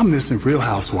 I'm missing Real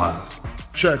Housewives.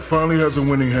 Shaq finally has a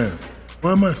winning hand.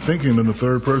 Why am I thinking in the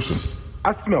third person?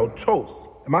 I smell toast.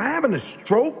 Am I having a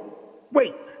stroke?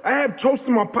 Wait, I have toast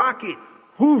in my pocket.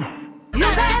 Whew. You know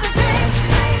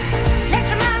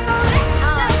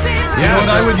what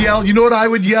I would yell? You know what I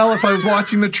would yell if I was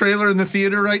watching the trailer in the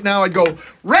theater right now? I'd go,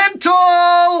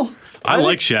 rental! I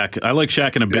like Shaq. I like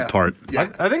Shaq in a bit part.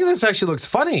 Yeah. I think this actually looks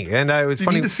funny, and it was Do you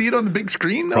funny. need to see it on the big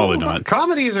screen, though? Probably not.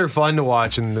 Comedies are fun to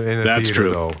watch in a That's theater,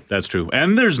 true. though. That's true.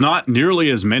 And there's not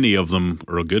nearly as many of them,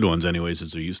 or good ones anyways,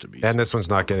 as there used to be. And this one's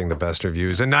not getting the best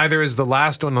reviews. And neither is the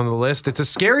last one on the list. It's a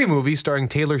scary movie starring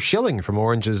Taylor Schilling from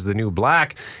Orange is the New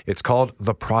Black. It's called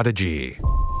The Prodigy.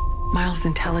 Miles'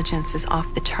 intelligence is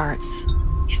off the charts.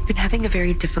 He's been having a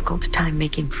very difficult time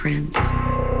making friends.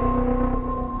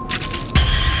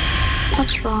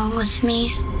 What's wrong with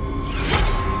me?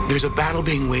 There's a battle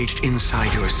being waged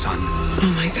inside your son.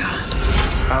 Oh my God.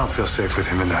 I don't feel safe with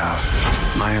him in the house.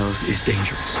 Miles is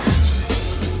dangerous.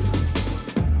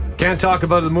 Can't talk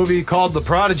about a movie called The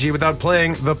Prodigy without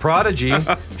playing The Prodigy.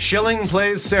 Schilling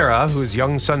plays Sarah, whose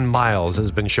young son Miles has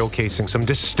been showcasing some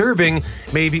disturbing,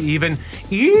 maybe even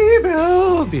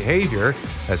evil behavior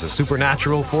as a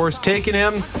supernatural force taking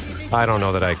him. I don't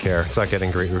know that I care. It's not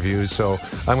getting great reviews, so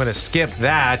I'm going to skip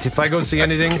that. If I go see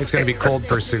anything, it's going to be Cold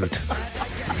Pursuit.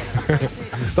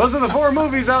 Those are the 4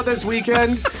 movies out this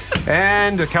weekend.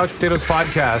 And the Couch Potatoes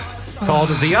podcast called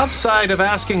The Upside of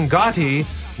Asking Gotti,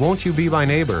 Won't You Be My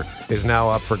Neighbor, is now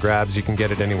up for grabs. You can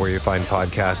get it anywhere you find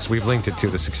podcasts. We've linked it to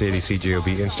the 680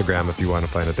 CJOB Instagram if you want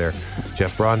to find it there.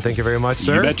 Jeff Braun, thank you very much,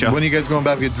 sir. You betcha. When are you guys going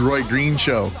back with the Roy Green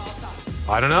show?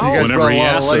 I don't know. You guys Whenever brought a he lot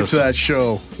of asks life us. to that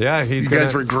show. Yeah, You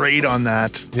guys were great on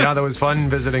that. Yeah, that was fun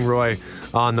visiting Roy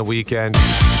on the weekend.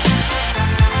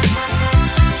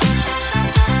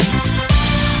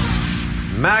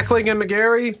 Mackling and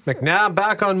McGarry, McNabb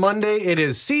back on Monday. It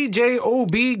is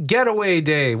CJOB Getaway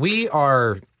Day. We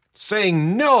are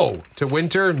saying no to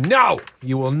winter. No,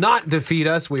 you will not defeat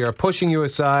us. We are pushing you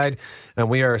aside, and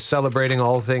we are celebrating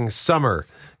all things summer.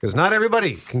 Because not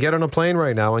everybody can get on a plane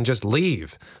right now and just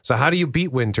leave. So how do you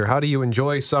beat winter? How do you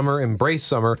enjoy summer, embrace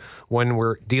summer when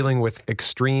we're dealing with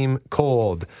extreme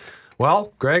cold?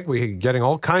 Well, Greg, we're getting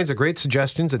all kinds of great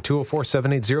suggestions at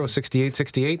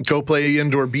 204-780-6868. Go play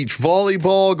indoor beach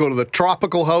volleyball. Go to the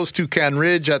Tropical House, Toucan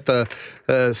Ridge at the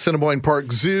Assiniboine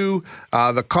Park Zoo.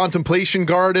 The Contemplation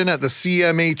Garden at the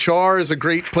CMHR is a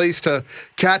great place to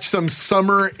catch some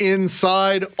summer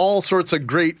inside. All sorts of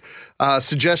great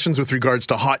suggestions with regards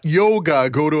to hot yoga,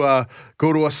 go to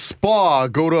a spa,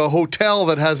 go to a hotel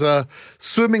that has a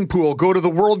swimming pool, go to the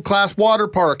world-class water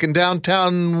park in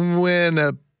downtown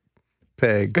Winnipeg.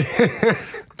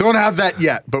 Don't have that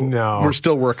yet, but we're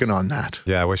still working on that.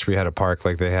 Yeah, I wish we had a park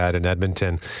like they had in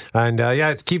Edmonton. And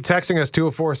keep texting us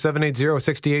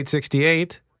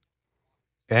 204-780-6868.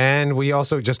 And we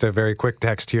also, just a very quick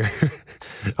text here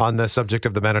on the subject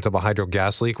of the Manitoba Hydro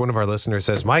gas leak. One of our listeners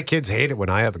says, my kids hate it when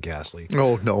I have a gas leak.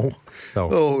 Oh, no.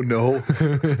 Oh, no.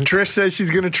 Trish says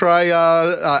she's going to try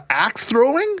axe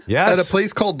throwing at a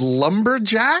place called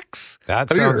Lumberjacks. Have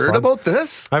you heard about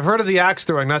this? I've heard of the axe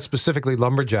throwing, not specifically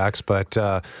Lumberjacks, but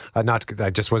I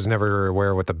just was never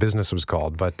aware what the business was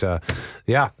called. But the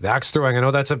axe throwing, I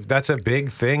know that's a big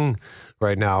thing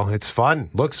right now. It's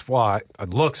fun. It looks fun.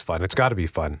 It's got to be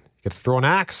fun. You get to throw an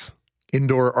axe.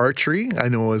 Indoor archery, I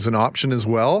know, is an option as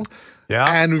well. Yeah.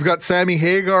 And we've got Sammy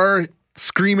Hagar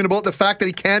screaming about the fact that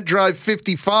he can't drive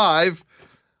 55.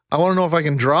 I want to know if I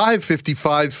can drive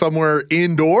 55 somewhere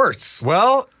indoors.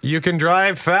 Well, you can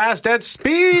drive fast at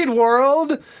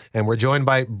Speedworld. And we're joined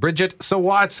by Bridget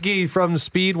Sawatsky from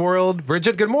Speedworld.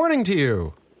 Bridget, good morning to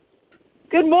you.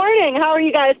 Good morning. How are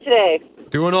you guys today?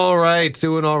 Doing all right,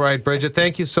 Bridget.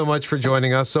 Thank you so much for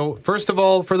joining us. So, first of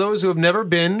all, for those who have never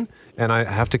been, and I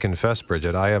have to confess,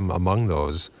 Bridget, I am among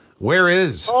those, where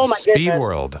is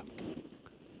Speedworld?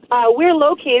 We're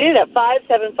located at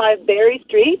 575 Berry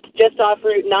Street, just off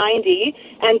Route 90.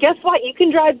 And guess what? You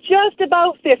can drive just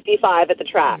about 55 at the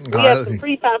track. We have some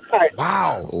pretty fast cars.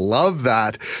 Wow. Love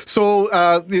that. So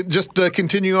just to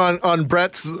continue on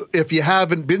Brett's, if you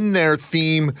haven't been there,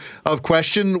 theme of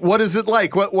question, what is it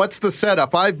like? What's the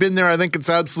setup? I've been there. I think it's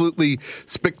absolutely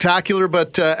spectacular.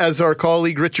 But as our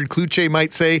colleague Richard Kluche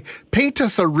might say, paint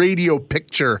us a radio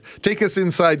picture. Take us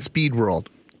inside Speedworld.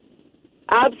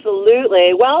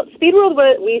 Absolutely. Well, Speedworld,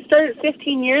 we started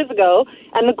 15 years ago,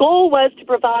 and the goal was to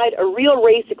provide a real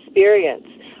race experience.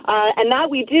 And that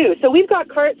we do. So we've got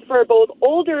carts for both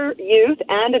older youth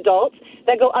and adults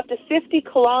that go up to 50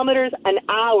 kilometers an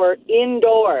hour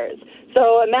indoors.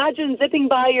 So imagine zipping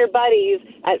by your buddies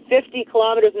at 50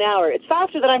 kilometers an hour. It's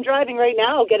faster than I'm driving right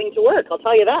now getting to work, I'll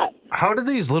tell you that. How do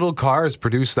these little cars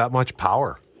produce that much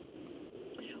power?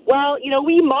 Well,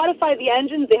 we modify the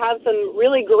engines. They have some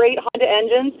really great Honda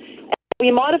engines.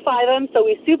 We modify them, so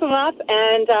we soup them up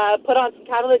and put on some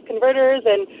catalytic converters,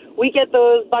 and we get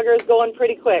those buggers going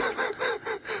pretty quick.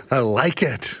 I like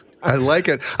it.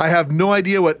 I have no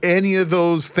idea what any of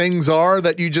those things are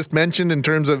that you just mentioned in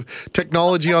terms of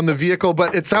technology on the vehicle,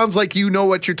 but it sounds like you know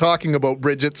what you're talking about,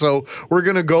 Bridget, so we're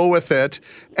going to go with it.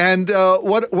 And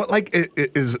what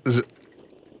is it?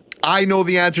 I know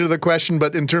the answer to the question,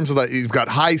 but in terms of that, you've got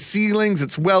high ceilings,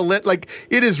 it's well lit. Like,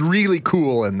 it is really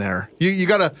cool in there. You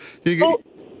gotta.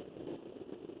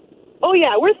 Oh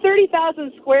yeah, we're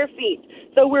 30,000 square feet,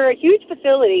 so we're a huge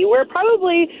facility. We're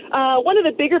probably one of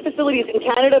the bigger facilities in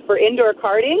Canada for indoor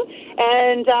karting,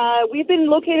 and we've been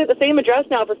located at the same address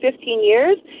now for 15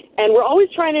 years. And we're always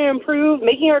trying to improve,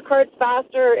 making our karts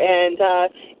faster, and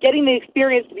getting the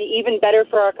experience to be even better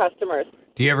for our customers.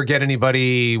 Do you ever get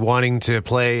anybody wanting to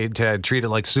treat it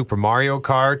like Super Mario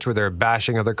Kart, where they're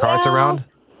bashing other karts around?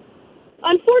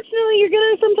 Unfortunately, you're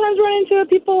going to sometimes run into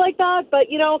people like that, but,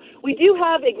 we do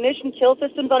have ignition kill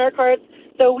systems on our karts,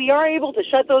 so we are able to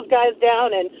shut those guys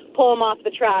down and pull them off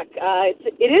the track.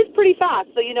 It is pretty fast,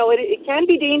 so, it can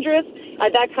be dangerous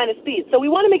at that kind of speed. So we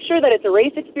want to make sure that it's a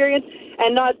race experience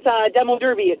and not a demo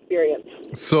derby experience.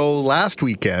 So last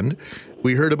weekend,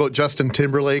 we heard about Justin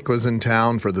Timberlake was in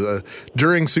town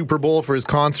during Super Bowl for his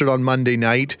concert on Monday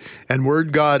night, and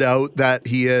word got out that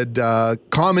he had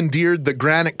commandeered the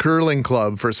Granite Curling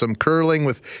Club for some curling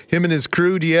with him and his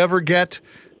crew. Do you ever get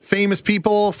famous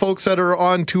people, folks that are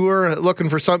on tour looking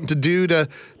for something to do to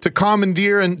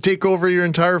commandeer and take over your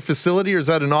entire facility, or is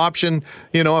that an option?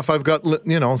 If I've got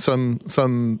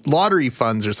some lottery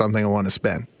funds or something I want to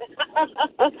spend.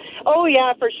 Oh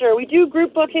yeah, for sure. We do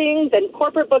group bookings and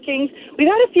corporate bookings. We've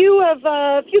had a few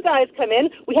guys come in.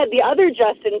 We had the other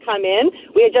Justin come in.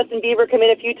 We had Justin Bieber come in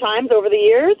a few times over the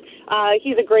years.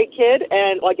 He's a great kid,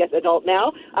 and I guess adult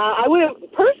now. I would have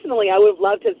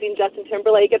loved to have seen Justin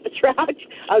Timberlake at the track.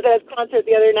 I was at his concert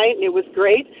the other night, and it was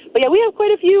great. But yeah, we have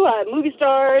quite a few movie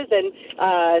stars and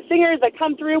singers that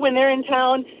come through when they're in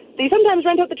town. They sometimes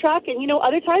rent out the track, and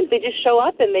other times they just show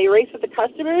up and they race with the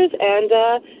customers and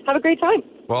have a great time.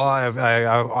 Well,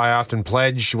 I often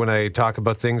pledge when I talk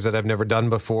about things that I've never done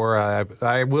before.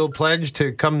 I will pledge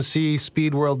to come see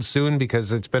Speedworld soon,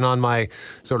 because it's been on my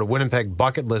sort of Winnipeg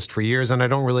bucket list for years, and I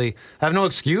have no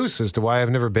excuse as to why I've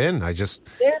never been. I just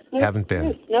haven't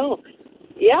been. No.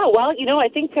 Yeah, well, I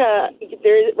think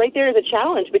there is a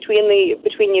challenge between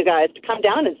you guys to come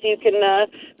down and see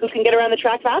who can get around the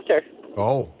track faster.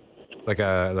 Oh, like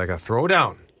a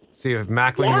throwdown. See if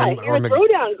Macklin or a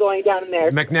throwdown going down in there.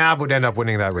 McNabb would end up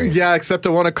winning that race. Yeah, except I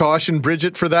want to caution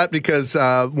Bridget for that because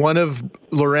one of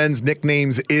Loren's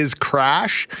nicknames is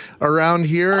Crash around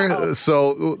here. Uh-oh.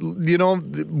 So,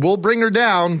 we'll bring her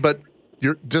down, but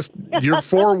you're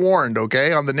forewarned,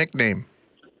 okay, on the nickname.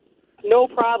 No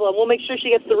problem. We'll make sure she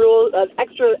gets the rule,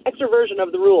 extra version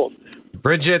of the rules.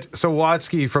 Bridget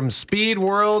Sawatsky from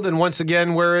Speedworld, and once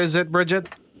again, where is it, Bridget?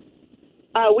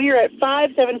 We are at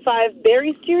 575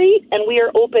 Berry Street, and we are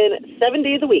open 7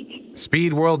 days a week.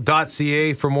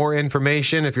 Speedworld.ca for more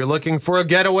information. If you're looking for a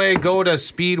getaway, go to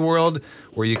Speedworld,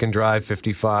 where you can drive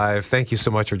 55. Thank you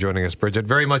so much for joining us, Bridget.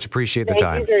 Very much appreciate the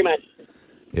time. Thank you very much.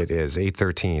 It is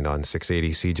 8:13 on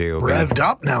 680 CJOB. Revved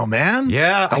up now, man.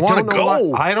 Yeah, I want to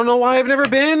go. I don't know why I've never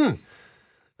been.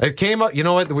 It came up, you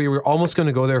know what? We were almost going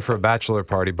to go there for a bachelor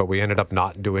party, but we ended up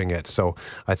not doing it. So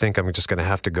I think I'm just going to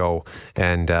have to go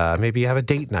and maybe have a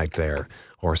date night there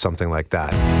or something like that.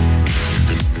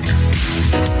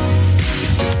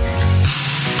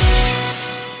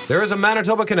 There is a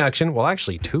Manitoba connection. Well,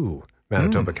 actually, two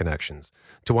Manitoba connections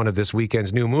to one of this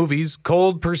weekend's new movies,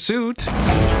 Cold Pursuit.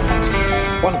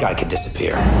 One guy can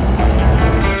disappear.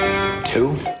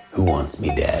 Two, who wants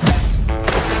me dead?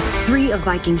 3 of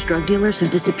Viking's drug dealers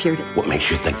have disappeared. What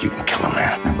makes you think you can kill a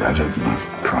man? I read it in a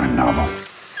crime novel.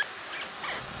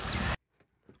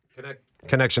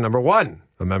 Connection number 1.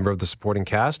 A member of the supporting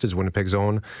cast is Winnipeg's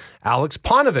own Alex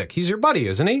Ponovic. He's your buddy,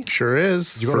 isn't he? Sure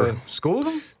is. Did you go to school with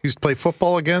him? Used to play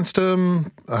football against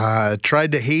him.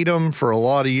 Tried to hate him for a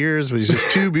lot of years, but he's just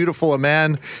too beautiful a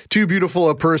man, too beautiful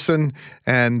a person,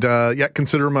 and yet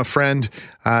consider him a friend.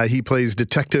 He plays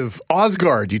Detective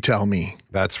Osgard, you tell me.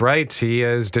 That's right. He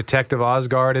is Detective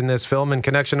Osgard in this film. In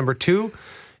connection number 2,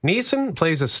 Neeson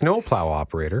plays a snowplow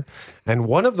operator, and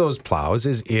one of those plows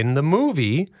is in the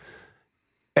movie,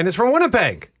 and it's from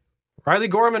Winnipeg. Riley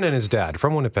Gorman and his dad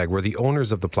from Winnipeg were the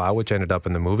owners of the plow, which ended up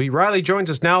in the movie. Riley joins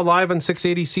us now live on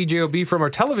 680 CJOB from our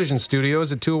television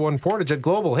studios at 201 Portage at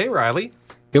Global. Hey, Riley.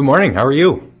 Good morning. How are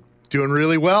you? Doing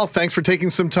really well. Thanks for taking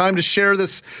some time to share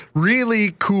this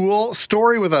really cool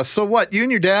story with us. So what, you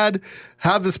and your dad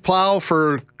have this plow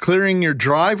for clearing your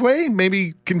driveway?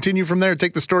 Maybe continue from there,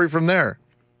 take the story from there.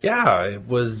 Yeah, it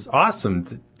was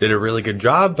awesome. Did a really good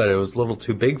job, but it was a little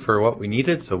too big for what we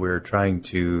needed, so we were trying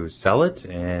to sell it,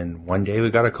 and one day we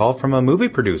got a call from a movie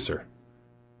producer.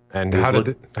 And how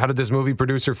did this movie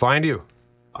producer find you?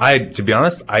 To be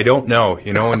honest, I don't know.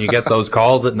 You know, when you get those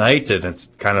calls at night, and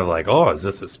it's kind of like, oh, is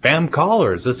this a spam call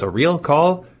or is this a real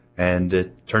call? And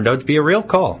it turned out to be a real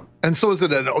call. And so is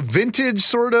it a vintage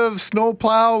sort of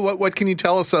snowplow? What can you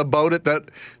tell us about it?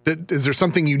 Is there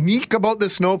something unique about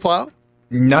this snowplow?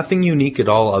 Nothing unique at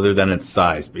all other than its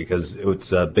size, because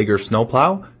it's a bigger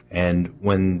snowplow. And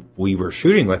when we were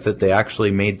shooting with it, they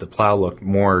actually made the plow look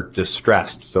more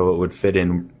distressed so it would fit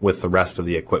in with the rest of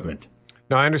the equipment.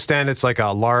 Now, I understand it's like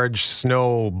a large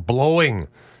snow blowing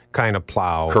kind of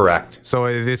plow. Correct. So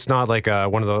it's not like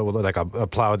one of the like a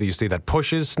plow that you see that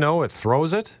pushes snow; it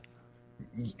throws it.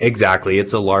 Exactly.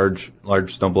 It's a large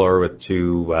snowblower with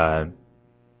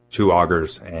two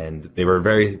augers, and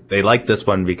they liked this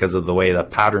one because of the way the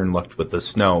pattern looked with the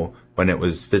snow when it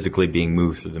was physically being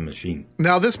moved through the machine.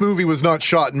 Now, this movie was not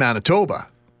shot in Manitoba.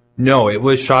 No, it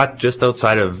was shot just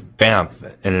outside of Banff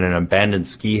in an abandoned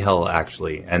ski hill,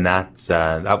 actually, and that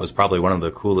was probably one of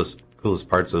the coolest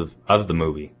parts of the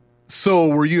movie. So,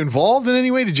 were you involved in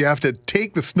any way? Did you have to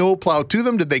take the snowplow to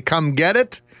them? Did they come get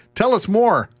it? Tell us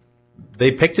more.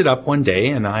 They picked it up one day,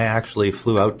 and I actually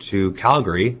flew out to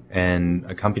Calgary and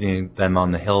accompanied them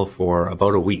on the hill for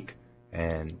about a week.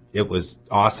 And it was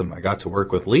awesome. I got to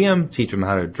work with Liam, teach him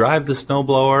how to drive the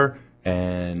snowblower,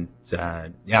 and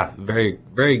very,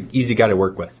 very easy guy to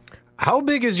work with. How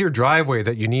big is your driveway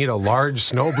that you need a large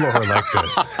snowblower like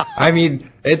this? I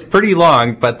mean, it's pretty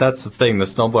long, but that's the thing. The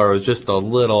snowblower was just a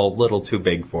little too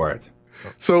big for it.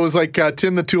 So it was like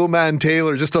Tim the Toolman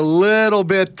Taylor, just a little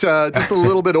bit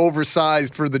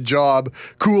oversized for the job.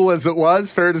 Cool as it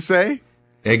was, fair to say?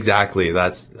 Exactly.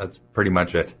 That's pretty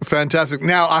much it. Fantastic.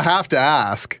 Now, I have to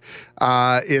ask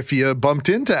if you bumped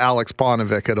into Alex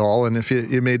Ponovic at all, and if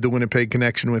you made the Winnipeg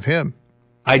connection with him.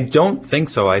 I don't think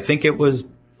so. I think it was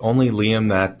only Liam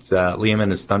Liam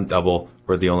and his stunt double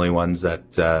were the only ones that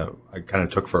I kind of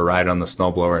took for a ride on the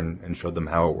snowblower and showed them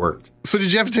how it worked. So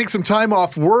did you have to take some time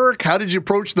off work? How did you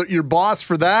approach your boss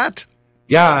for that?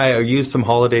 Yeah, I used some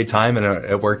holiday time, and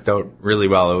it worked out really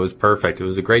well. It was perfect. It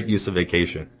was a great use of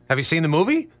vacation. Have you seen the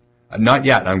movie? Not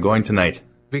yet. I'm going tonight.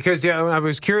 Because I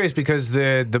was curious because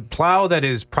the plow that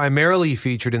is primarily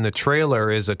featured in the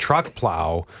trailer is a truck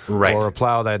plow, right, or a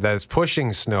plow that is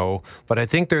pushing snow. But I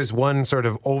think there's one sort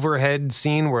of overhead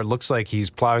scene where it looks like he's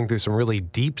plowing through some really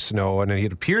deep snow, and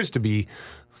it appears to be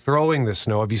throwing the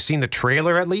snow. Have you seen the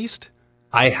trailer at least?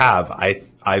 I have.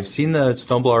 I've seen the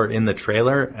snowblower in the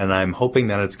trailer, and I'm hoping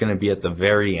that it's going to be at the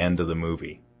very end of the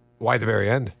movie. Why the very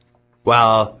end?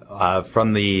 Well,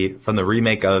 from the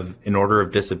remake of In Order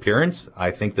of Disappearance,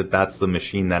 I think that's the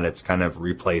machine that it's kind of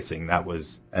replacing. That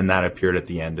appeared at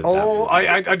the end of that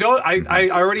movie. I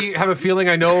already have a feeling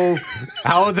I know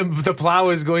how the plow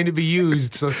is going to be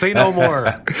used. So say no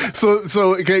more.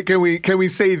 So can we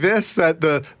say this, that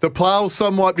the plow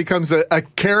somewhat becomes a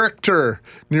character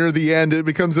near the end? It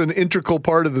becomes an integral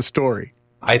part of the story.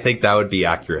 I think that would be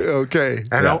accurate. Okay.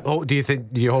 And do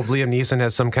you hope Liam Neeson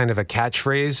has some kind of a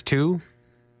catchphrase too?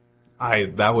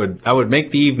 That would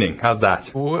make the evening. How's that?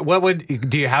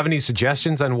 Do you have any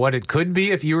suggestions on what it could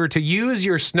be if you were to use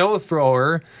your snow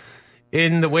thrower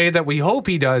in the way that we hope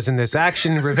he does in this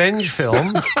action revenge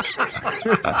film?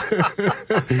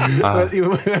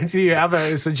 Do you have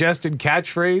a suggested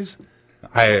catchphrase?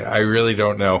 I really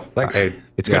don't know.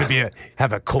 It's going to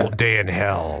have a cold day in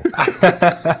hell.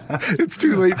 It's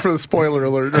too late for the spoiler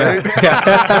alert, right?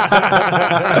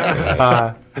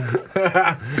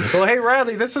 Well, hey,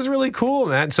 Riley, this is really cool,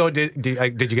 man. So did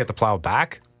you get the plow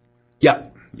back?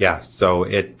 Yeah. So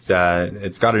it's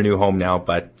got a new home now,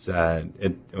 but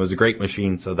it was a great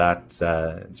machine. So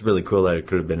it's really cool that it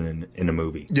could have been in a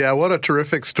movie. Yeah, what a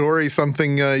terrific story!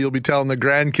 Something you'll be telling the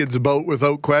grandkids about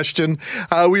without question.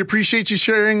 We appreciate you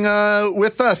sharing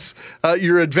with us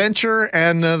your adventure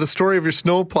and the story of your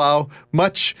snowplow.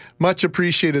 Much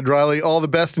appreciated, Riley. All the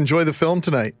best. Enjoy the film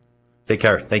tonight. Take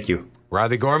care. Thank you.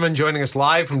 Riley Gorman joining us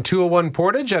live from 201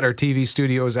 Portage at our TV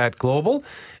studios at Global.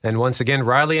 And once again,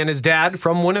 Riley and his dad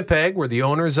from Winnipeg were the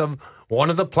owners of one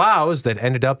of the plows that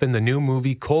ended up in the new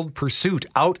movie Cold Pursuit,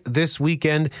 out this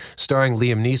weekend, starring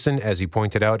Liam Neeson. As he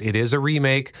pointed out, it is a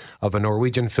remake of a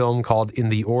Norwegian film called In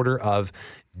the Order of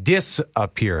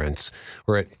Disappearance.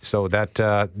 So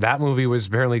that movie was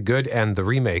apparently good, and the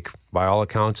remake, by all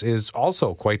accounts, is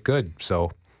also quite good.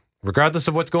 So regardless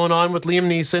of what's going on with Liam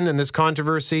Neeson and this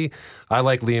controversy, I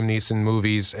like Liam Neeson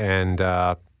movies, and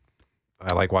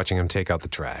I like watching him take out the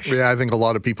trash. Yeah, I think a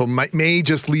lot of people may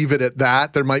just leave it at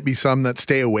that. There might be some that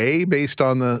stay away based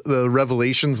on the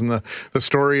revelations and the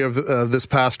story of this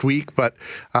past week. But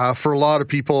for a lot of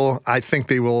people, I think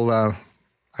they will. I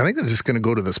think they're just going to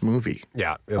go to this movie.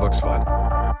 Yeah, it looks fun.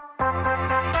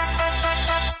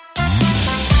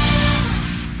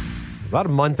 About a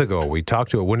month ago, we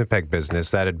talked to a Winnipeg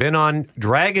business that had been on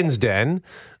Dragon's Den.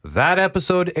 That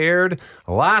episode aired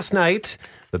last night.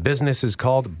 The business is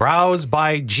called Brows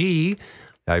by G.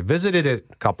 I visited it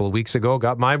a couple of weeks ago,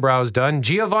 got my brows done.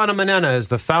 Giovanna Manena is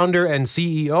the founder and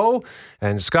CEO,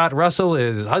 and Scott Russell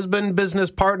is husband,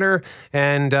 business partner,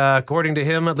 and according to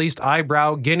him, at least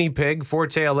eyebrow guinea pig.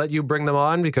 Forte, I'll let you bring them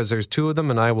on because there's two of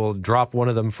them, and I will drop one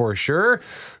of them for sure.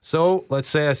 So let's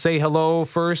say hello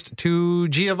first to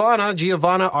Giovanna.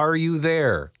 Giovanna, are you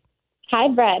there? Hi,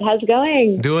 Brett. How's it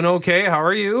going? Doing okay. How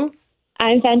are you?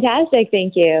 I'm fantastic,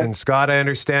 thank you. And Scott, I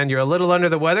understand you're a little under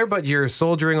the weather, but you're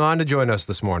soldiering on to join us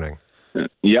this morning.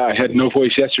 Yeah, I had no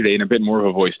voice yesterday and a bit more of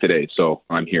a voice today, so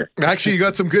I'm here. Actually, you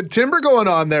got some good timbre going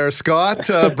on there, Scott.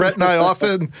 Brett and I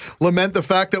often lament the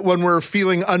fact that when we're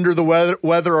feeling under the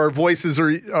weather, our voices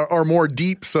are more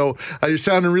deep. So you're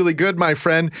sounding really good, my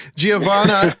friend.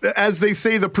 Giovanna, as they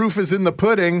say, the proof is in the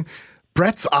pudding.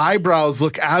 Brett's eyebrows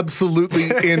look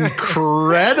absolutely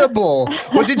incredible.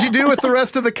 What did you do with the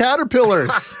rest of the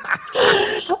caterpillars?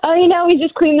 Oh, we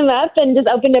just cleaned them up and just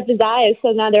opened up his eyes,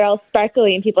 so now they're all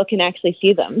sparkly and people can actually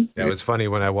see them. That was funny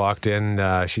when I walked in.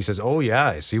 She says, "Oh yeah,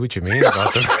 I see what you mean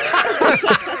about them."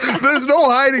 There's no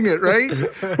hiding it, right?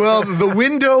 Well, the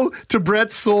window to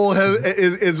Brett's soul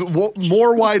is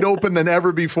more wide open than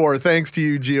ever before, thanks to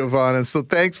you, Giovanna. So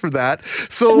thanks for that.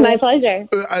 So my pleasure.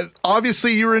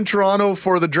 Obviously, you were in Toronto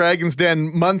for the Dragon's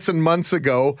Den months and months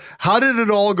ago. How did it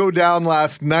all go down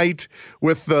last night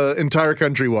with the entire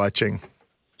country watching?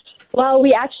 Well,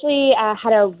 we actually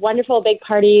had a wonderful big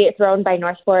party thrown by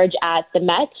North Forge at the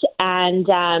Met, and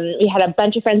we had a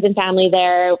bunch of friends and family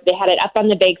there. They had it up on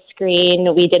the big screen.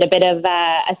 We did a bit of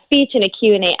a speech and a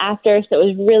Q&A after, so it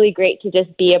was really great to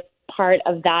just be a part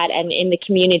of that and in the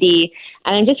community.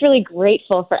 And I'm just really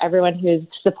grateful for everyone who's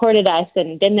supported us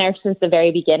and been there since the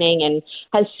very beginning and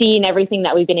has seen everything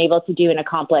that we've been able to do and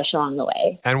accomplish along the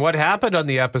way. And what happened on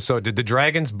the episode? Did the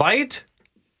dragons bite?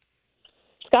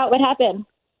 Scott, what happened?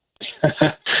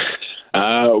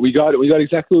 We got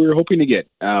exactly what we were hoping to get.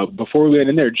 Before we went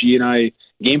in there, G and I,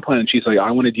 game plan. And she's like,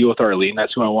 I want to deal with Arlene.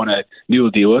 That's who I want to do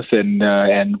a deal with.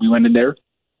 And we went in there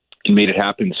and made it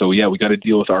happen. So yeah, we got a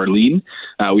deal with Arlene.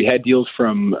 We had deals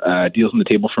on the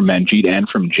table from Manjeet and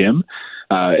from Jim.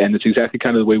 And it's exactly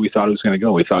kind of the way we thought it was going to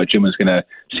go. We thought Jim was going to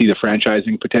see the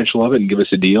franchising potential of it and give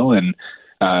us a deal. And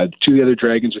 2 of the other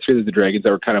Dragons, or 3 of the Dragons that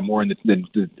were kind of more in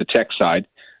the tech side,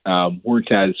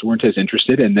 weren't as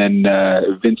interested. And then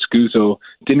Vince Guzzo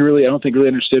I don't think really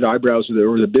understood eyebrows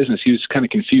or the business. He was kind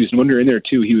of confused. And when we were in there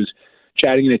too, he was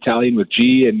chatting in Italian with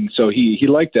G, and so he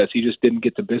liked us. He just didn't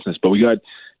get the business. But we got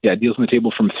deals on the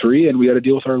table from 3, and we got a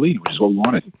deal with Arlene, which is what we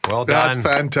wanted. Well done.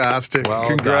 That's fantastic. Well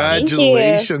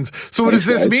Congratulations. So what does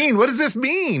this mean? What does this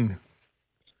mean?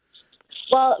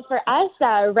 Well, for us,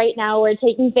 right now, we're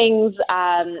taking things,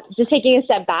 just taking a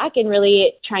step back and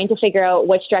really trying to figure out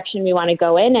which direction we want to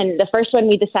go in. And the first one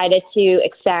we decided to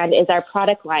expand is our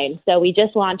product line. So we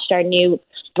just launched our new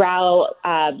brow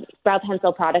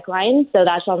pencil product line. So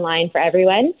that's online for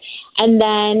everyone. And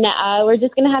then we're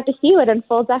just going to have to see what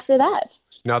unfolds after that.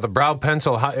 Now, the brow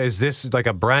pencil, is this like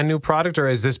a brand new product, or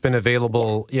has this been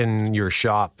available in your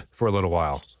shop for a little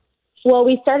while? Well,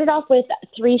 we started off with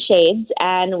 3 shades,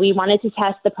 and we wanted to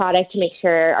test the product to make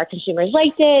sure our consumers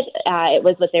liked it. It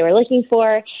was what they were looking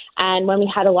for. And when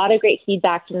we had a lot of great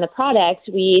feedback from the product,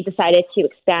 we decided to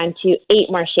expand to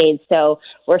 8 more shades. So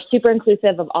we're super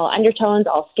inclusive of all undertones,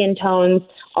 all skin tones,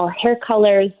 all hair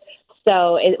colors.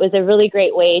 So it was a really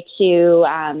great way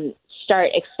to start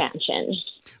expansion.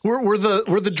 Were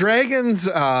the Dragons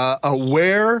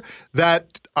aware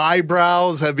that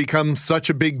eyebrows have become such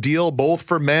a big deal, both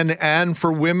for men and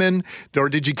for women? Or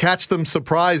did you catch them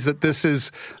surprised that this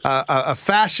is a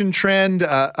fashion trend,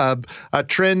 a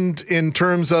trend in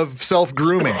terms of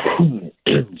self-grooming?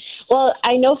 Well,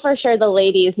 I know for sure the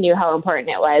ladies knew how important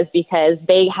it was because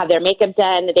they have their makeup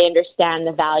done. They understand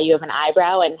the value of an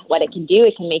eyebrow and what it can do.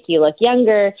 It can make you look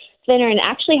younger, thinner, and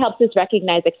actually helps us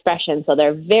recognize expression. So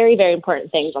they're very, very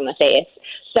important things on the face.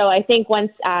 So I think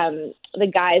once the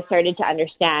guys started to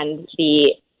understand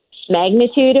the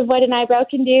magnitude of what an eyebrow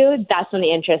can do, that's when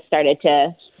the interest started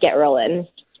to get rolling.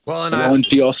 Well, and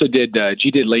G also did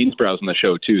Lane's brows on the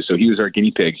show too, so he was our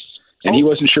guinea pig. And he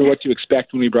wasn't sure what to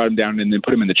expect when we brought him down and then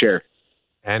put him in the chair.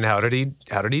 And how did he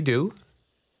do?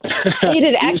 He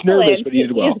did excellent. He was nervous, but he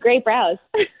did well. He has great brows.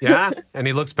 Yeah, and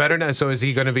he looks better now. So is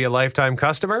he going to be a lifetime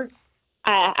customer?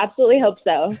 I absolutely hope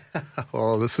so.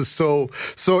 Oh, this is so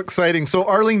exciting. So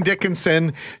Arlene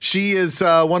Dickinson, she is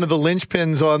one of the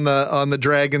linchpins on the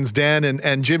Dragon's Den,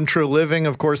 and Jim Treliving,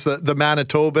 of course, the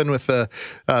Manitoban with the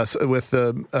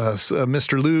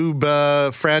Mr.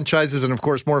 Lube franchises, and of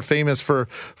course more famous for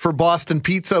Boston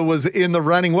Pizza, was in the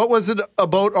running. What was it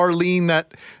about Arlene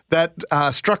that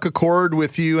struck a chord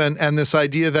with you, and this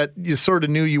idea that you sort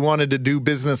of knew you wanted to do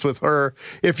business with her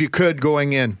if you could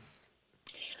going in?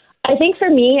 I think for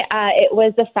me, it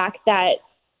was the fact that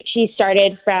she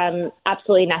started from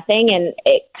absolutely nothing, and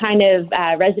it kind of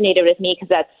resonated with me because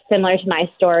that's similar to my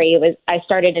story. I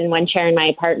started in one chair in my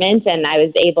apartment, and I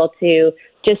was able to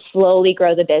just slowly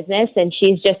grow the business, and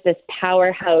she's just this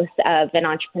powerhouse of an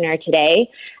entrepreneur today.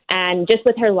 And just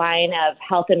with her line of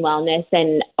health and wellness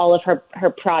and all of her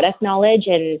product knowledge,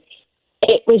 and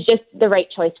it was just the right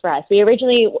choice for us. We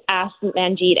originally asked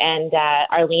Manjeet and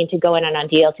Arlene to go in on a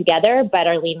deal together, but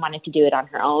Arlene wanted to do it on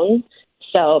her own.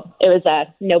 So it was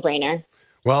a no-brainer.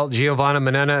 Well, Giovanna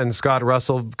Manena and Scott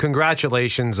Russell,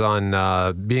 congratulations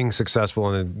on being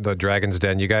successful in the Dragon's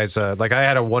Den. You guys, I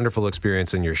had a wonderful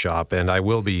experience in your shop, and I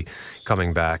will be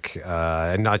coming back.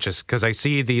 And not just because I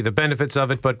see the benefits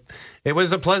of it, but it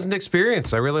was a pleasant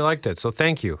experience. I really liked it. So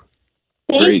thank you.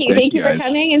 Thank you for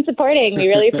coming and supporting. We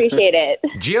really appreciate it.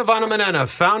 Giovanna Manena,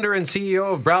 founder and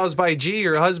CEO of Brows by G,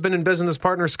 your husband and business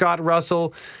partner, Scott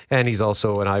Russell, and he's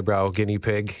also an eyebrow guinea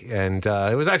pig. And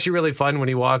it was actually really fun when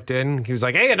he walked in. He was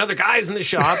like, hey, another guy's in the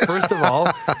shop, first of all.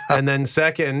 And then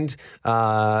second,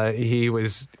 he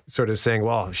was sort of saying,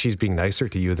 well, she's being nicer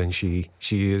to you than she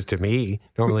is to me.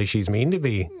 Normally she's mean to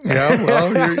me. Yeah,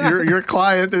 well, your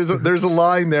client, there's a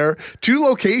line there. 2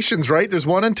 locations, right? There's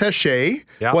one in Taché,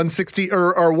 160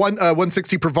 or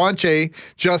 160 Provencher,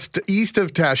 just east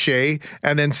of Taché,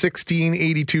 and then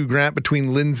 1682 Grant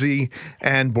between Lindsay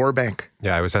and Burbank.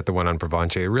 Yeah, I was at the one on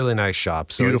Provencher. Really nice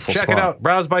shop. So beautiful check spot. it out.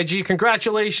 Brows by G.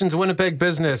 Congratulations, Winnipeg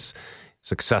business.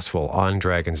 Successful on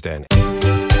Dragon's Den.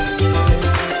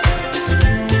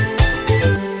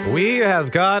 We have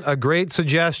got a great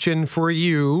suggestion for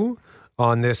you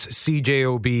on this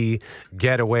CJOB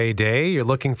Getaway Day. You're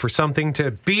looking for something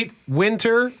to beat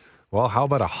winter? Well, how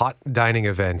about a hot dining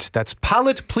event that's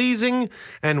palate-pleasing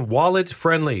and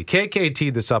wallet-friendly? KK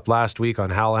teed this up last week on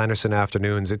Hal Anderson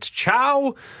Afternoons. It's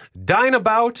Chow Dine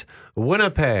About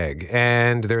Winnipeg.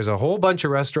 And there's a whole bunch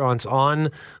of restaurants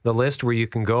on the list where you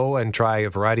can go and try a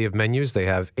variety of menus. They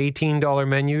have $18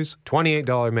 menus,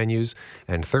 $28 menus,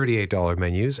 and $38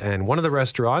 menus. And one of the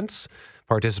restaurants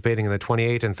participating in the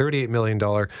 $28 and $38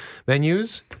 million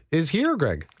menus is here,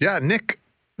 Greg. Yeah, Nick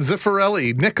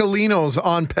Zaffarelli, Nicolino's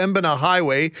on Pembina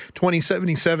Highway,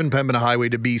 2077 Pembina Highway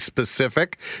to be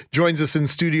specific, joins us in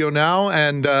studio now.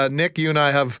 And Nick, you and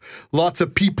I have lots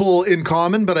of people in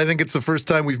common, but I think it's the first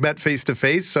time we've met face to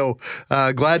face. So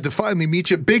glad to finally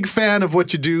meet you. Big fan of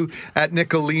what you do at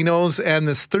Nicolino's, and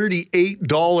this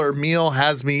 $38 meal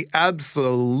has me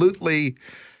absolutely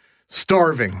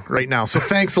starving right now. So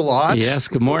thanks a lot. Yes,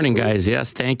 good morning, guys.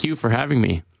 Yes, thank you for having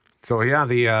me. So, yeah,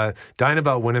 the Dine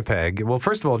About Winnipeg. Well,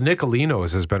 first of all,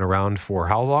 Nicolino's has been around for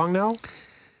how long now?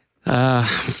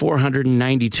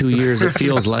 492 years, it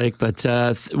feels like, but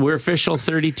we're official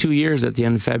 32 years at the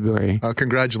end of February.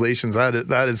 Congratulations.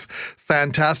 That is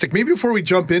fantastic. Maybe before we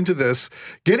jump into this,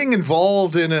 getting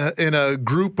involved in a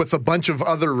group with a bunch of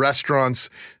other restaurants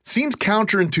seems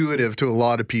counterintuitive to a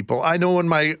lot of people. I know when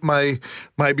my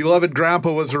beloved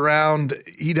grandpa was around,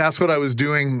 he'd ask what I was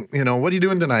doing. What are you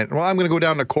doing tonight? Well, I'm going to go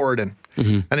down to Corridon.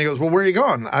 Mm-hmm. And he goes, well, where are you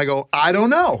going? I go, I don't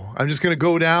know. I'm just going to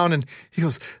go down. And he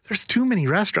goes, there's too many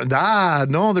restaurants.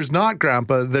 No, there's not,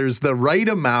 Grandpa. There's the right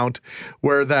amount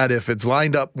where that if it's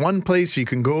lined up one place, you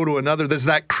can go to another. There's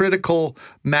that critical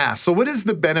mass. So what is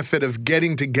the benefit of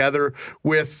getting together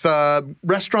with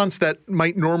restaurants that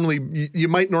you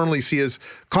might normally see as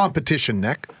competition,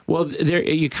 Nick? Well,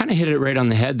 you kind of hit it right on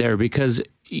the head there, because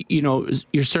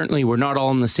we're not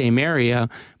all in the same area,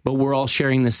 but we're all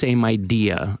sharing the same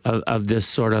idea of this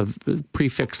sort of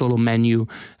prefix little menu.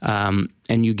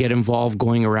 And you get involved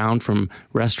going around from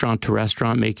restaurant to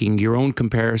restaurant, making your own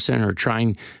comparison or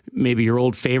trying maybe your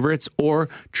old favorites or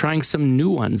trying some new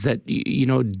ones that,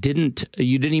 you didn't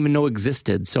even know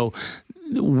existed. So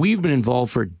we've been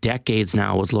involved for decades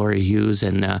now with Laurie Hughes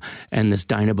and this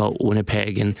Dine About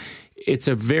Winnipeg. And it's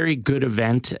a very good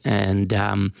event. And,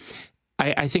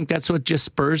 I think that's what just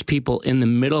spurs people in the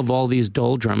middle of all these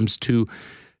doldrums to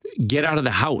get out of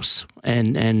the house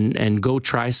and go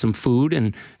try some food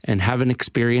and have an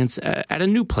experience at a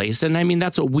new place. And I mean,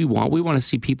 that's what we want. We want to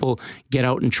see people get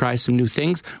out and try some new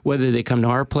things, whether they come to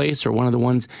our place or one of the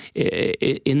ones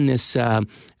in this,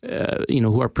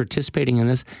 who are participating in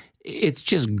this. It's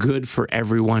just good for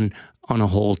everyone on a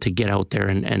whole to get out there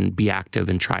and be active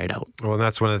and try it out. Well, and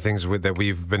that's one of the things that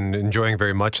we've been enjoying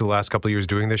very much the last couple of years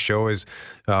doing this show is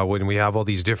when we have all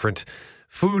these different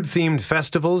food-themed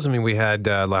festivals. I mean, we had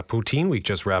La Poutine Week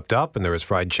just wrapped up, and there was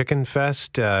Fried Chicken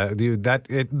Fest.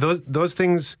 Those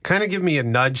things kind of give me a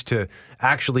nudge to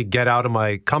actually get out of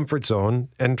my comfort zone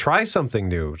and try something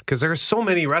new, because there are so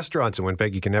many restaurants in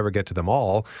Winnipeg, you can never get to them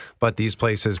all, but these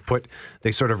places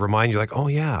they sort of remind you like, oh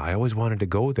yeah, I always wanted to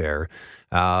go there.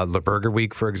 La Burger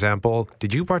Week, for example.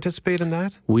 Did you participate in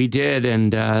that? We did,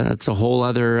 and that's a whole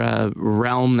other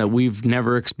realm that we've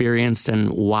never experienced, and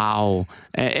wow.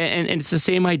 And it's the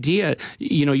same idea.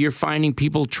 You're finding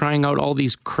people trying out all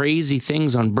these crazy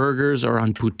things on burgers or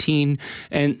on poutine,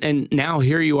 and now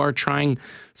here you are trying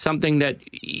something that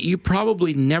you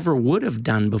probably never would have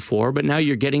done before, but now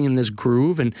you're getting in this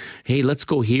groove and, hey, let's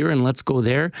go here and let's go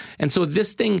there. And so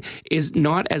this thing is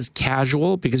not as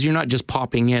casual, because you're not just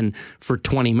popping in for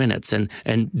 20 minutes and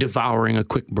devouring a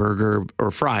quick burger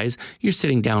or fries. You're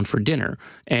sitting down for dinner,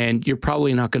 and you're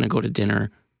probably not going to go to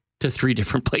dinner to 3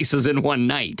 different places in one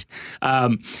night.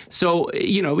 So,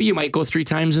 you might go 3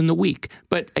 times in the week.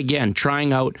 But again,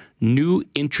 trying out new,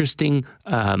 interesting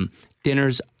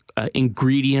dinners,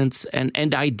 ingredients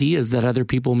and ideas that other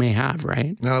people may have,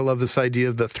 right? I love this idea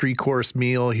of the 3-course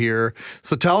meal here.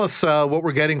 So tell us what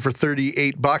we're getting for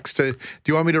 $38. Do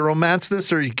you want me to romance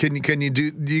this, or can you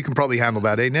do? You can probably handle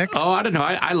that, eh, Nick? Oh, I don't know.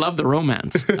 I love the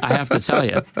romance, I have to tell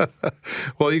you.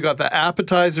 Well, you got the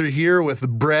appetizer here with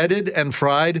breaded and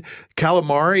fried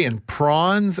calamari and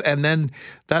prawns, and then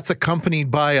that's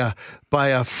accompanied by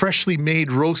a freshly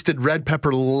made roasted red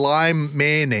pepper lime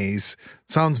mayonnaise.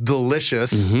 Sounds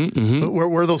delicious. Mm-hmm, mm-hmm.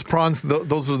 Where are those prawns?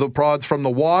 Those are the prawns from the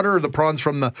water, or the prawns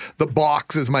from the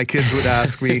box, as my kids would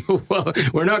ask me. Well,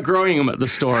 we're not growing them at the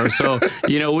store, so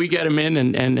we get them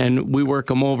in and we work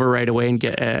them over right away and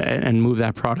get and move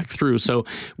that product through. So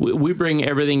we bring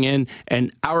everything in,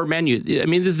 and our menu. I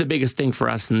mean, this is the biggest thing for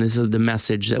us, and this is the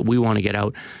message that we want to get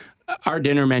out. Our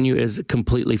dinner menu is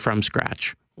completely from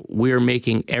scratch. We're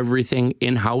making everything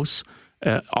in-house.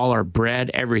 all our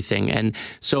bread, everything. And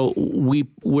so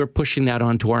we're pushing that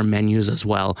onto our menus as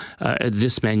well,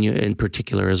 this menu in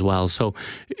particular as well. So,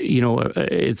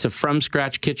 it's a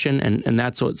from-scratch kitchen, and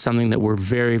that's something that we're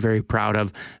very, very proud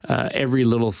of. Every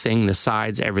little thing, the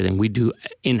sides, everything, we do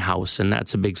in-house, and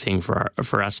that's a big thing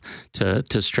for us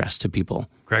to stress to people.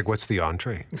 Greg, what's the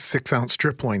entree? 6-ounce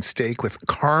strip loin steak with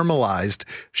caramelized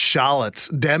shallots,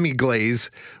 demi-glaze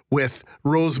with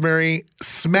rosemary,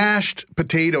 smashed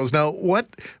potatoes. Now, what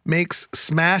makes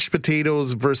smashed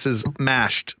potatoes versus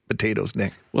mashed potatoes,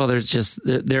 Nick? Well,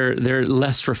 they're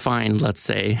less refined, let's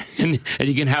say, and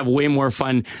you can have way more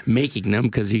fun making them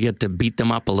because you get to beat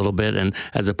them up a little bit, and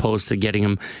as opposed to getting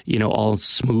them, all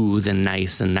smooth and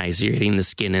nice. You're getting the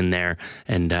skin in there,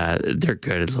 and they're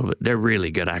good a little bit. They're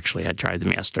really good, actually. I tried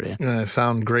them yesterday.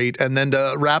 Sound great. And then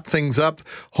to wrap things up,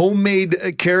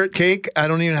 homemade carrot cake. I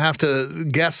don't even have to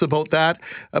guess about that,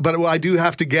 but I do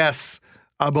have to guess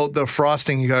about the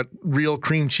frosting. You got real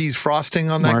cream cheese frosting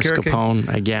on that carrot cake?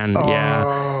 Mascarpone again,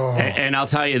 yeah. And I'll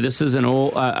tell you, this is an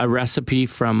old a recipe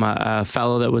from a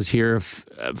fellow that was here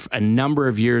a number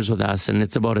of years with us, and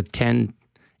it's about 8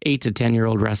 to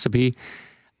 10-year-old recipe.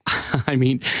 I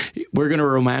mean, we're going to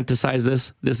romanticize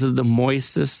this. This is the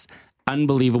moistest,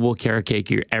 unbelievable carrot cake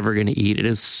you're ever going to eat. It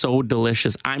is so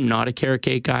delicious. I'm not a carrot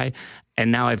cake guy,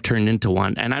 and now I've turned into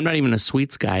one. And I'm not even a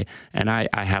sweets guy, and I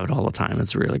have it all the time.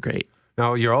 It's really great.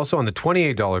 Now, you're also on the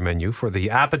 $28 menu for the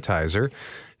appetizer.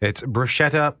 It's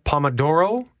bruschetta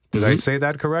pomodoro. Did I say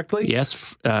that correctly?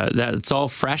 Yes. That's all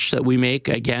fresh that we make,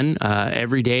 again,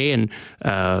 every day. And,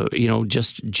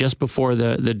 just before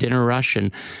the dinner rush.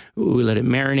 And we let it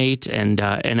marinate. And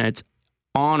it's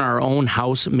on our own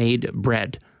house-made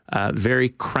bread. Very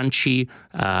crunchy,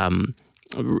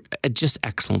 just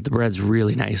excellent. The bread's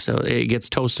really nice. So it gets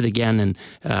toasted again, and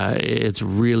it's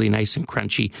really nice and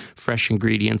crunchy. Fresh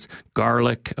ingredients,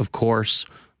 garlic, of course,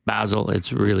 basil.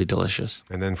 It's really delicious.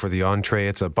 And then for the entree,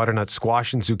 it's a butternut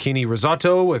squash and zucchini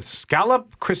risotto with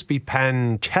scallop, crispy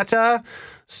pancetta,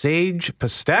 sage,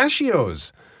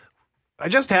 pistachios. I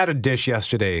just had a dish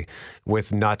yesterday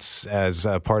with nuts as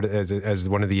as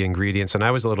one of the ingredients, and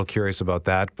I was a little curious about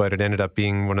that, but it ended up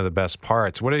being one of the best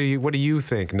parts. What do you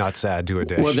think nuts add to a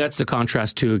dish? Well, that's the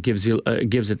contrast too. It gives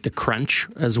it the crunch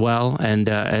as well, and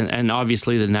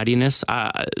obviously the nuttiness.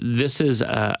 This is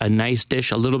a nice dish,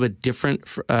 a little bit different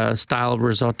style of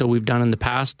risotto we've done in the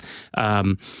past.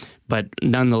 But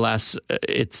nonetheless,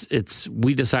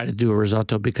 we decided to do a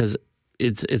risotto because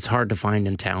it's hard to find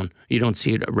in town. You don't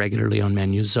see it regularly on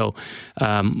menus. So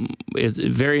it's a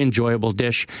very enjoyable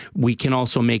dish. We can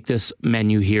also make this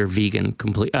menu here vegan,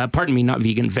 not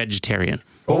vegan, vegetarian.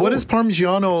 Well, what is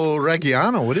Parmigiano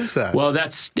Reggiano? What is that? Well,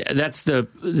 that's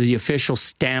the official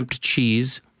stamped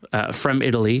cheese from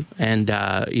Italy, and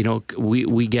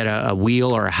we get a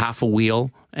wheel or a half a wheel,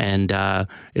 and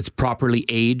it's properly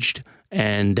aged,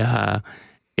 and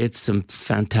it's some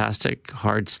fantastic,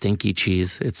 hard, stinky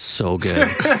cheese. It's so good.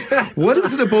 What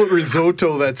is it about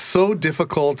risotto that's so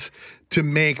difficult to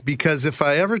make? Because if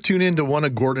I ever tune into one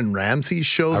of Gordon Ramsay's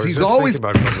shows, he's always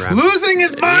losing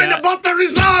his mind about the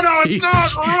risotto. It's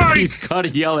not right. He's got to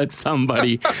yell at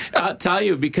somebody. I'll tell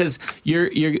you, because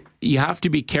you have to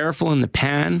be careful in the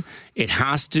pan. It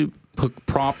has to cook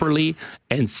properly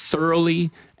and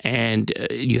thoroughly, and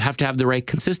you have to have the right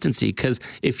consistency, because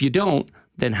if you don't,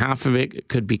 then half of it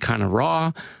could be kind of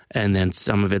raw, and then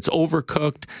some of it's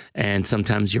overcooked, and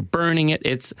sometimes you're burning it.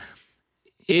 It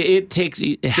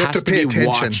has to be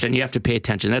watched, and you have to pay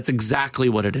attention. That's exactly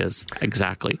what it is.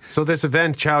 Exactly. So this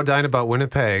event, Chow Dine About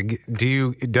Winnipeg,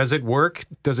 does it work?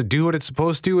 Does it do what it's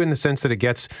supposed to, in the sense that it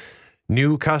gets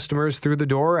new customers through the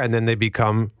door and then they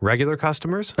become regular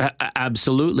customers?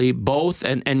 Absolutely, both.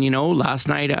 And last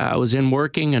night I was in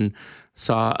working and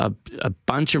saw a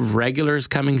bunch of regulars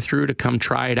coming through to come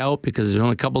try it out, because there's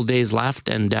only a couple of days left,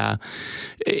 and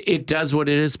it does what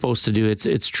it is supposed to do.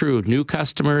 It's true. New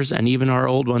customers and even our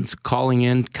old ones coming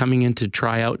in to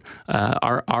try out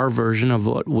our version of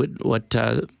what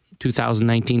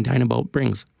 2019 Dine About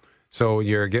brings. So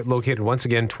you're located once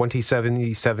again,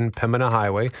 2077 Pembina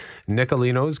Highway,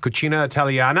 Nicolino's Cucina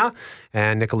Italiana,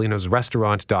 and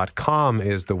nicolinosrestaurant.com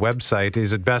is the website.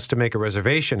 Is it best to make a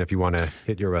reservation if you want to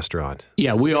hit your restaurant?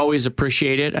 Yeah, we always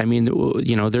appreciate it. I mean,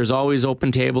 there's always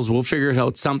open tables. We'll figure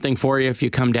out something for you if you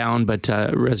come down, but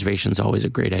reservation's always a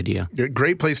great idea.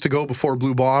 Great place to go before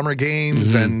Blue Bomber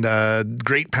games, and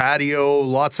great patio,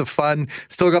 lots of fun.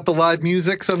 Still got the live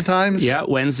music sometimes? Yeah,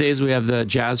 Wednesdays we have the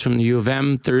jazz from the U of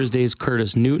M. Thursdays,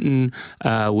 Curtis Newton.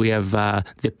 We have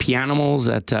the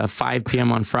Pianimals at 5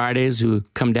 p.m. on Fridays, who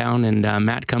come down and and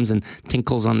Matt comes and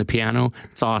tinkles on the piano.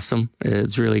 It's awesome.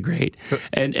 It's really great.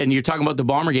 And you're talking about the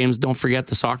Bomber games. Don't forget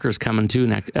the soccer's coming too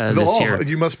this year.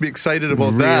 You must be excited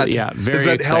about that. Yeah, very excited. Is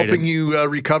that excited. helping you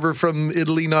recover from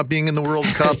Italy not being in the World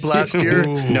Cup last year?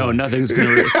 No, nothing's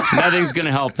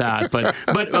gonna help that.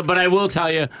 But I will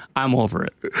tell you, I'm over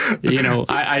it. You know,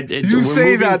 you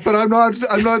say that, but I'm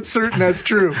not certain that's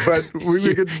true. But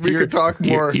we could talk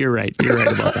more. You're right. You're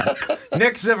right about that.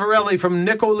 Nick Zivarelli from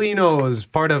Nicolino's,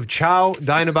 part of Chow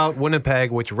Dine About Winnipeg,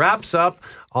 which wraps up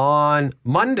on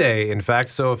Monday, in fact.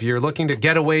 So if you're looking to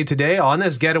get away today, on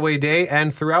this getaway day,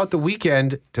 and throughout the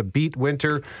weekend to beat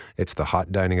winter, it's the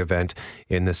hot dining event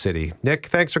in the city. Nick,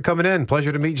 thanks for coming in.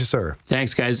 Pleasure to meet you, sir.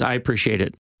 Thanks, guys. I appreciate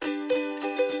it.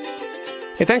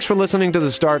 Hey, thanks for listening to the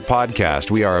Start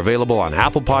Podcast. We are available on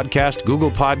Apple Podcast,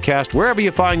 Google Podcast, wherever you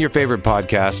find your favorite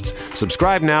podcasts.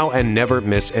 Subscribe now and never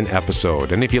miss an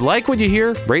episode. And if you like what you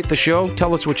hear, rate the show,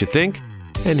 tell us what you think.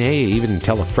 And hey, even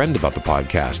tell a friend about the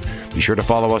podcast. Be sure to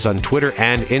follow us on Twitter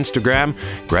and Instagram.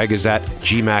 Greg is at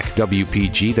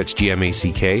GMACWPG. That's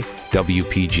GMACK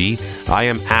WPG. I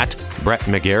am at Brett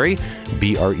McGarry,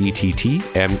 BRETTMEGARRY.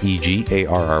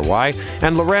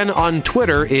 And Loren on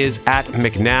Twitter is at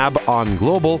McNabb on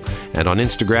Global, and on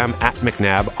Instagram at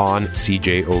McNabb on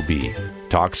CJOB.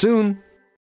 Talk soon.